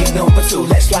mind, you ain't number two.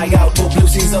 Let's fly out, put blue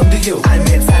scenes under you. I'm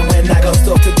in time when I got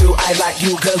stuff to do. I like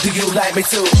you, girl, do you like me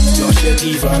too? Yo, she a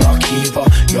diva and I'll keep her.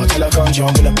 Yo, tell her come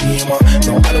jump in the beamer.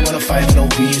 No, I don't wanna fight for no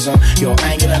reason. Yo,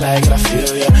 I ain't gonna lie, girl, I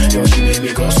feel ya. Yo, she made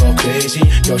me go so crazy.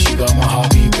 Yo, she got my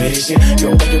heartbeat racing.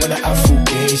 Yo, when you wanna have full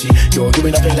crazy. Yo, you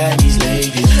been up in like these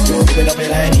ladies. Yo, you been up in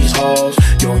like these hoes.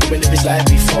 Yo, you been live this life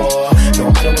before. Yo,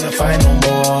 I don't wanna fight no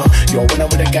more. Yo, when I'm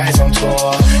with the guys on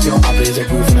tour. Yo, I blaze the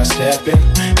groove and I step in.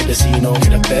 In the scene, no,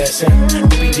 get a blessing.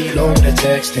 BBD low with the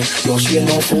texting. Yo, she ain't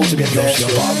no fool to be blessed. Yo,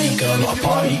 she a Barbie girl, not a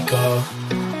party girl.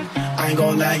 I ain't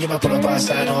gon' lie, if I put up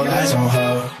outside, all eyes on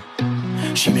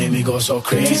her. She made me go so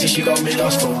crazy, she got me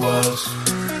lost for words.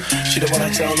 She don't wanna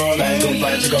tell no lie, go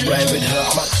blind, you got blind with her.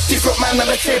 I'm a different man, on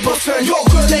the table turn. Yo,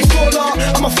 girl, let's go on.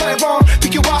 I'm a fight on.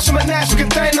 Pick your ass from a nice, we can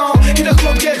dine on. Hit the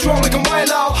club, get drunk, we can wild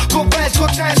out. Go bad, go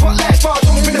times, what life's for?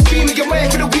 Jump in the beam, we can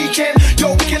wait for the weekend.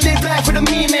 Yo, we can live life with a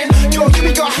meaning. Yo, you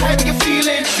me got high, we can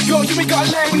feeling. Yo, you me got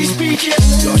lie when you speaking.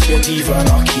 Yo, she a diva and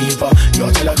I'll keep her.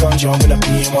 Yo, tell her come jump in the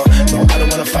beamer. No, I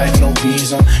don't wanna fight for no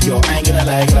reason. Yo, I ain't gonna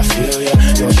lie, girl, I feel ya.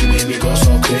 Yo, she made me go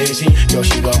so crazy. Yo,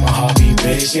 she got my heartbeat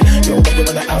racing. Yo, when you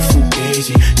wanna have full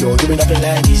crazy. Yo, you been up in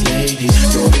like these ladies.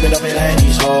 Yo, you been up in like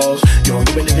these hoes. Yo,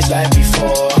 you been live this life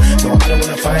before. No, I don't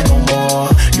wanna fight no more.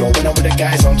 Yo, when I'm with the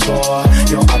guys on tour.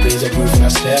 Yo, I blaze the groove and I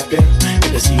step in.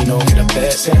 In the scene, no, get a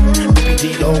blessing.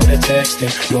 BBD low with the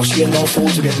texting. Yo, she ain't no fool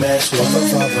to get messed with. Her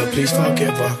father, please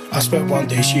forgive her. I swear one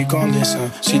day she gon'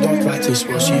 listen. She don't practice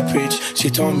what she preach. She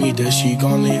told me that she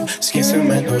gon' leave. Skin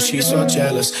cement, no, she's so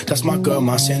jealous. That's my girl,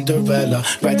 my Cinderella.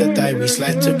 Ride the die, we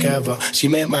slide together. She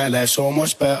made my life so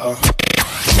much better.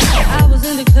 I was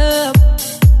in the club,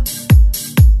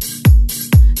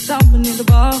 someone in the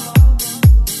bar.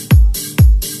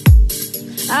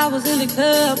 I was in the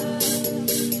club.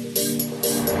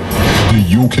 The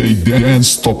UK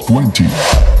Dance Top 20.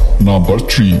 Number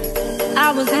 3.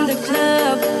 I was in the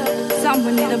club,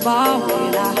 someone in the bar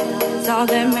when I saw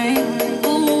that man.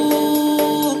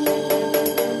 Ooh.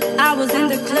 I was in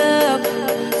the club,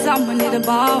 someone in the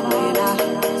bar when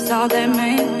I saw that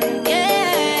man.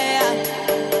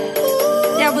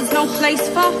 There was no place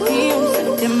for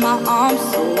him in my arms,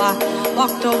 so I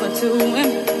walked over to him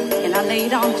and I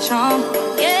laid on the charm.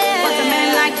 What's a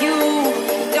man like you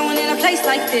doing in a place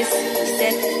like this? He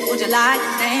said, would you like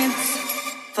to dance?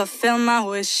 Fulfill my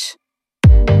wish.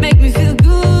 Make me feel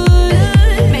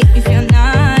good, make me feel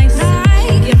nice.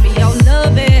 Give me your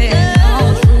loving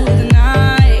all through the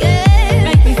night.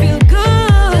 Make me feel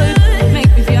good,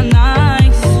 make me feel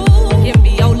nice. Give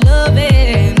me your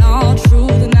loving all through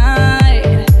the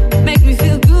night. Make me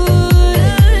feel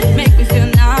good, make me feel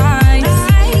nice.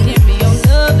 Give me your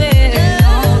loving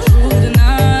all through the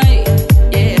night.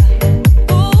 Yeah,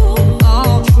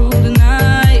 all through the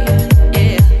night.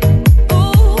 Yeah,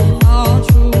 all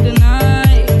through the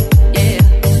night. Yeah,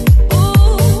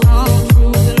 all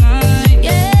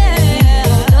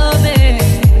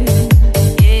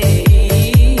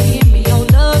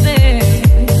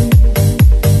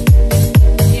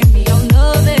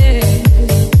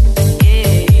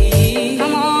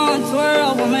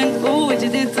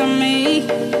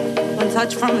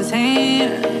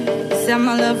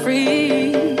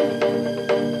free.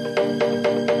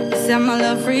 Set my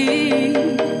love free.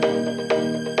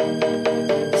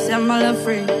 Set my love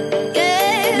free.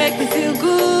 Yeah. Make me feel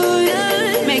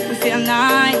good. Make me feel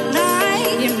nice.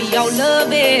 Give me your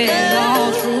loving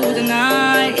all through the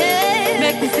night.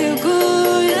 Make me feel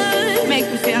good. Make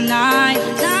me feel nice.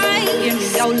 Give me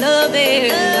your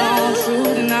loving all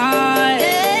through the night.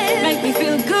 Make me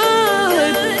feel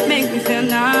good. Make me feel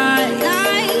nice.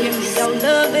 Give me your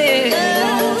loving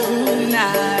all through the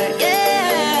night.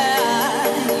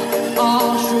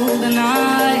 All through the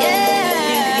night. Give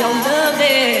me your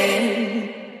loving.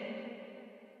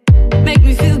 Make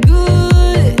me feel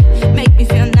good. Make me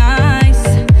feel nice.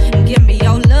 Give me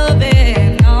your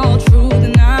loving all through the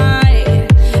night.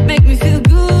 Make me feel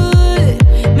good.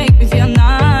 Make me feel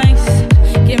nice.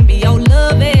 Give me your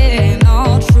loving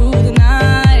all through the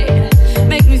night.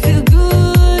 Make me feel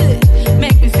good.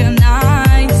 Make me feel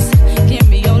nice. Give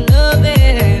me your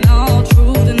loving all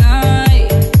through the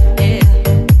night. Yeah.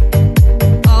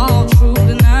 All through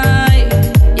the night.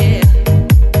 Yeah.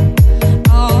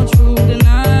 All through the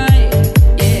night.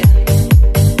 Yeah.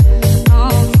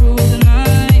 All through the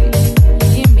night.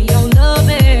 Give me your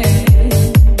loving.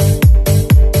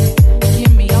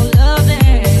 Give me your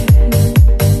loving.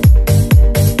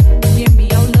 Give me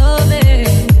your loving.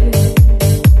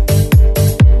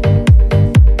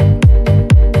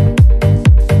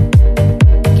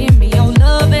 Give me your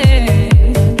loving.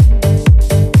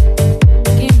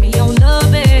 Give me your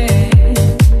loving.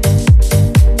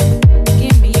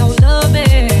 Give me your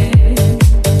loving.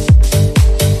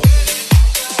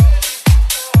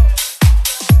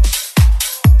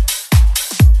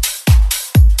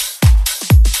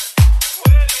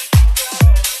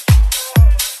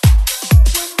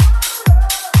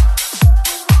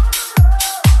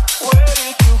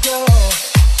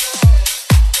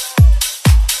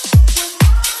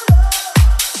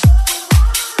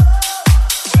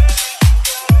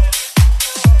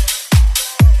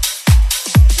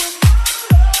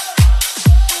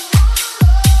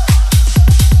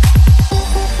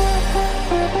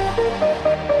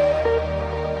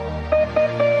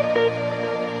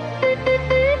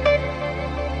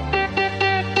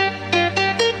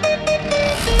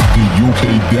 The UK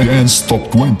Dance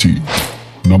Top 20.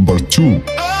 Number 2.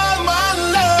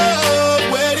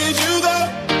 Where did you go?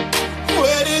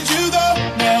 Where did you go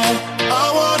now?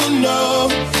 I wanna know.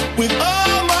 With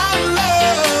all my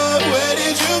love, where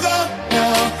did you go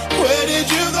now? Where did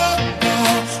you go now?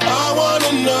 I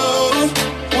wanna know.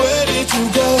 Where did you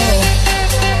go?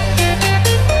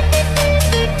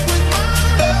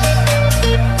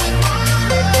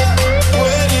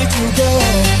 Where did you go?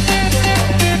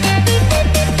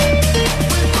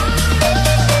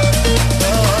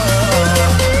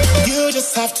 You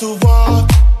just have to walk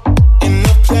in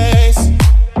the place,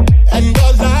 and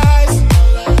your lies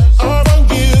are on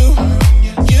you.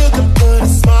 You can put a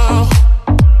smile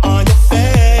on your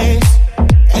face,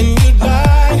 and you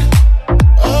light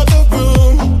up the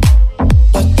room.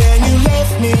 But then you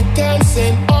left me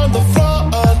dancing on the floor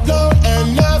alone,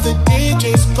 and now the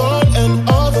DJ's gone, and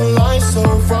all the lights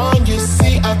are wrong. You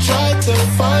see, I tried to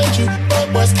find you,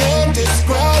 but words can't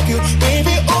describe you.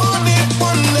 Baby, only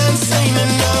one that's ain't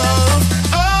enough.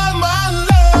 All my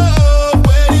love,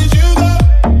 where did you go?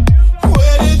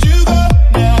 Where did you go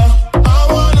now? I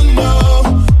wanna know.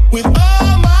 With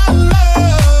all my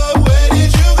love, where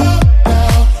did you go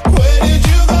now? Where did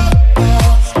you go now?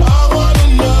 I wanna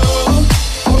know.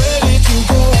 Where did you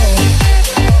go?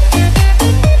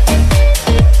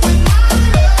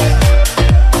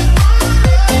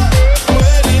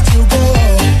 Where did you go?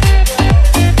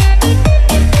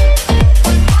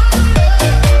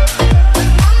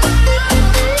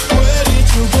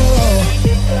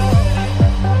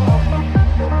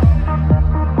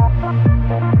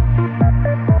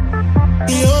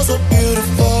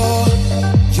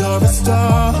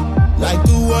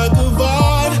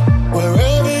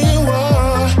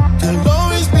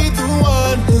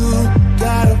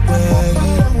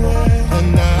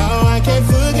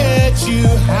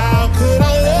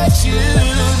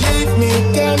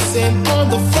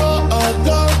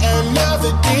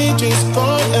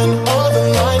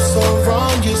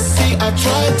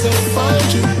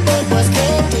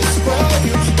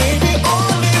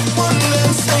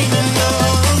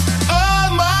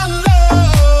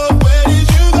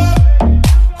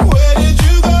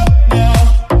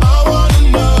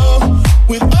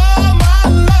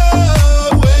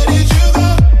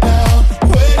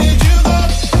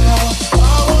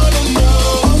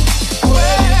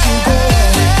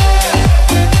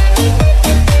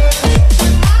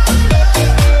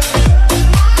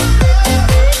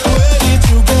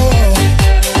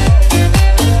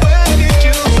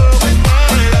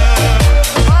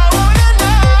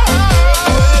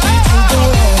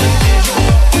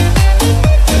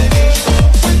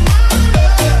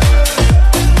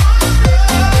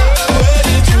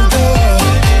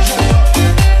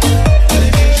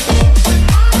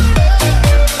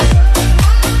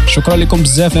 شكرا لكم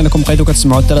بزاف لانكم بقيتوا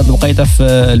كتسمعوا حتى هاد الوقيته في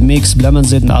الميكس. بلا ما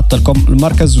نزيد نعطلكم،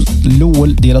 المركز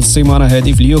الاول ديال السيمانه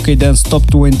هذه في اليو كي دانس توب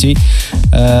 20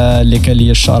 اللي كان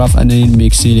لي الشرف انني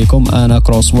نميكسي لكم انا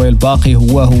كروسويل. باقي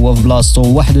هو في بلاصتو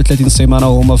 31 سيمانه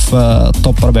وهما في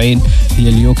التوب 40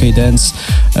 ديال اليو كي دانس.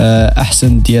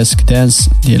 احسن دياسك دانس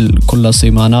ديال كل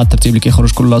سيمانه، الترتيب اللي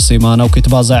كيخرج كل سيمانه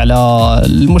وكيتبازا على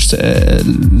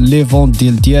لي فونت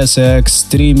ديال دياسك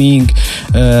ستريمينغ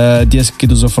دياسك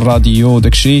كيدوزو في الراديو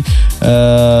داكشي.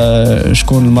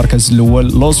 شكون المركز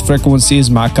الاول؟ لوست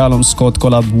فريكونسيز مع كالوم سكوت،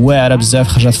 كولاب واعره بزاف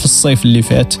خرجت في الصيف اللي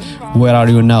فات. وير ار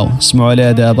يو ناو، سمعوا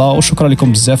عليها دابا. وشكرا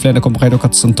لكم بزاف لانكم بقيتوا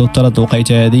كتصنتوا حتى هاد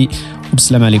الوقيته هذه،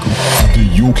 وبالسلام عليكم.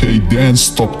 The UK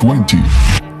Dance Top 20,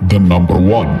 the number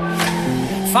 1.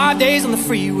 5 days on the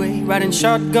freeway, riding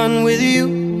shotgun with you.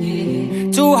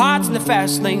 Two hearts in the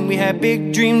fast lane, we had big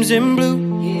dreams in blue.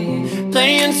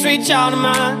 Playing sweet child of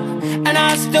mine, and I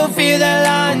still feel that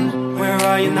line. Where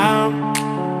are you now?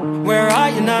 Where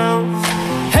are you now?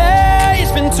 Hey,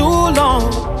 it's been too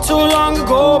long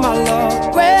ago, my love.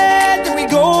 Where did we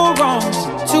go wrong?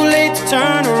 Too late to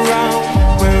turn around.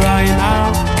 Where are you now?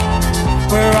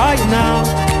 Where are you now?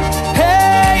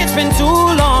 Hey, it's been too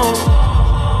long.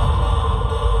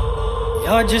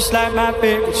 You're just like my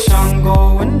favorite song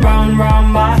going round and round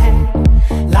my head.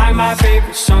 Like my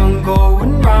favorite song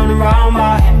going round and round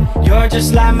my head. You're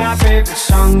just like my favorite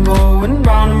song going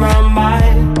round and round my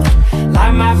head.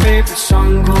 Like my favorite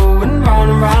song going round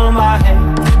and round my head.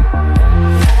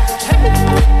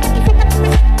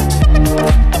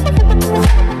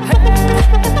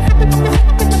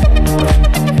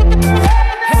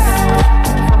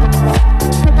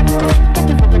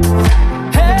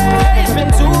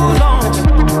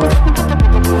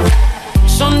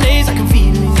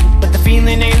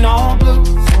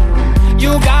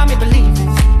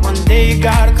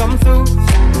 Gotta come through.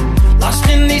 Lost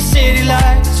in these city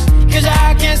lights, 'cause I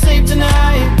can't sleep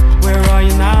tonight. Where are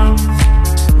you now?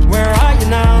 Where are you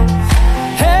now?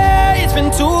 Hey, it's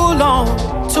been too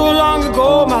long ago,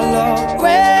 my love.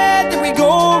 Where did we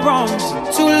go wrong?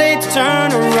 Too late to turn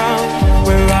around.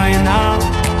 Where are you now?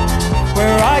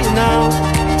 Where are you now?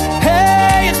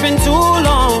 Hey, it's been too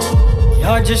long.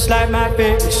 You're just like my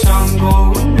favorite song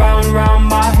going round and round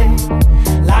my head.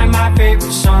 Like my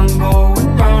favorite song going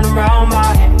round and round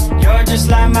my head. You're just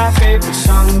like my favorite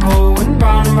song going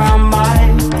round and round my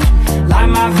head. Like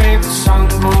my favorite song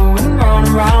going round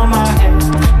and round my head.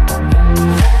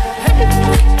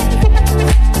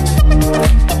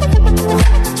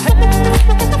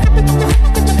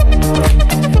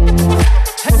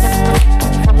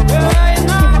 Where are you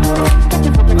now?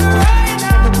 Where are you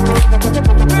now?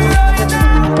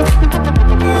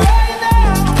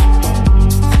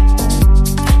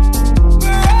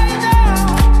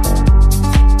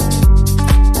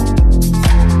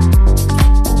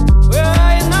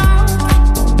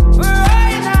 Where are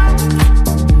you now?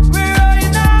 Where are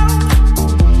you now?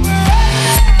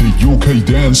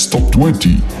 Dance Top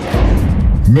 20,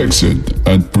 mixed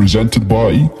and presented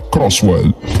by Crosswell.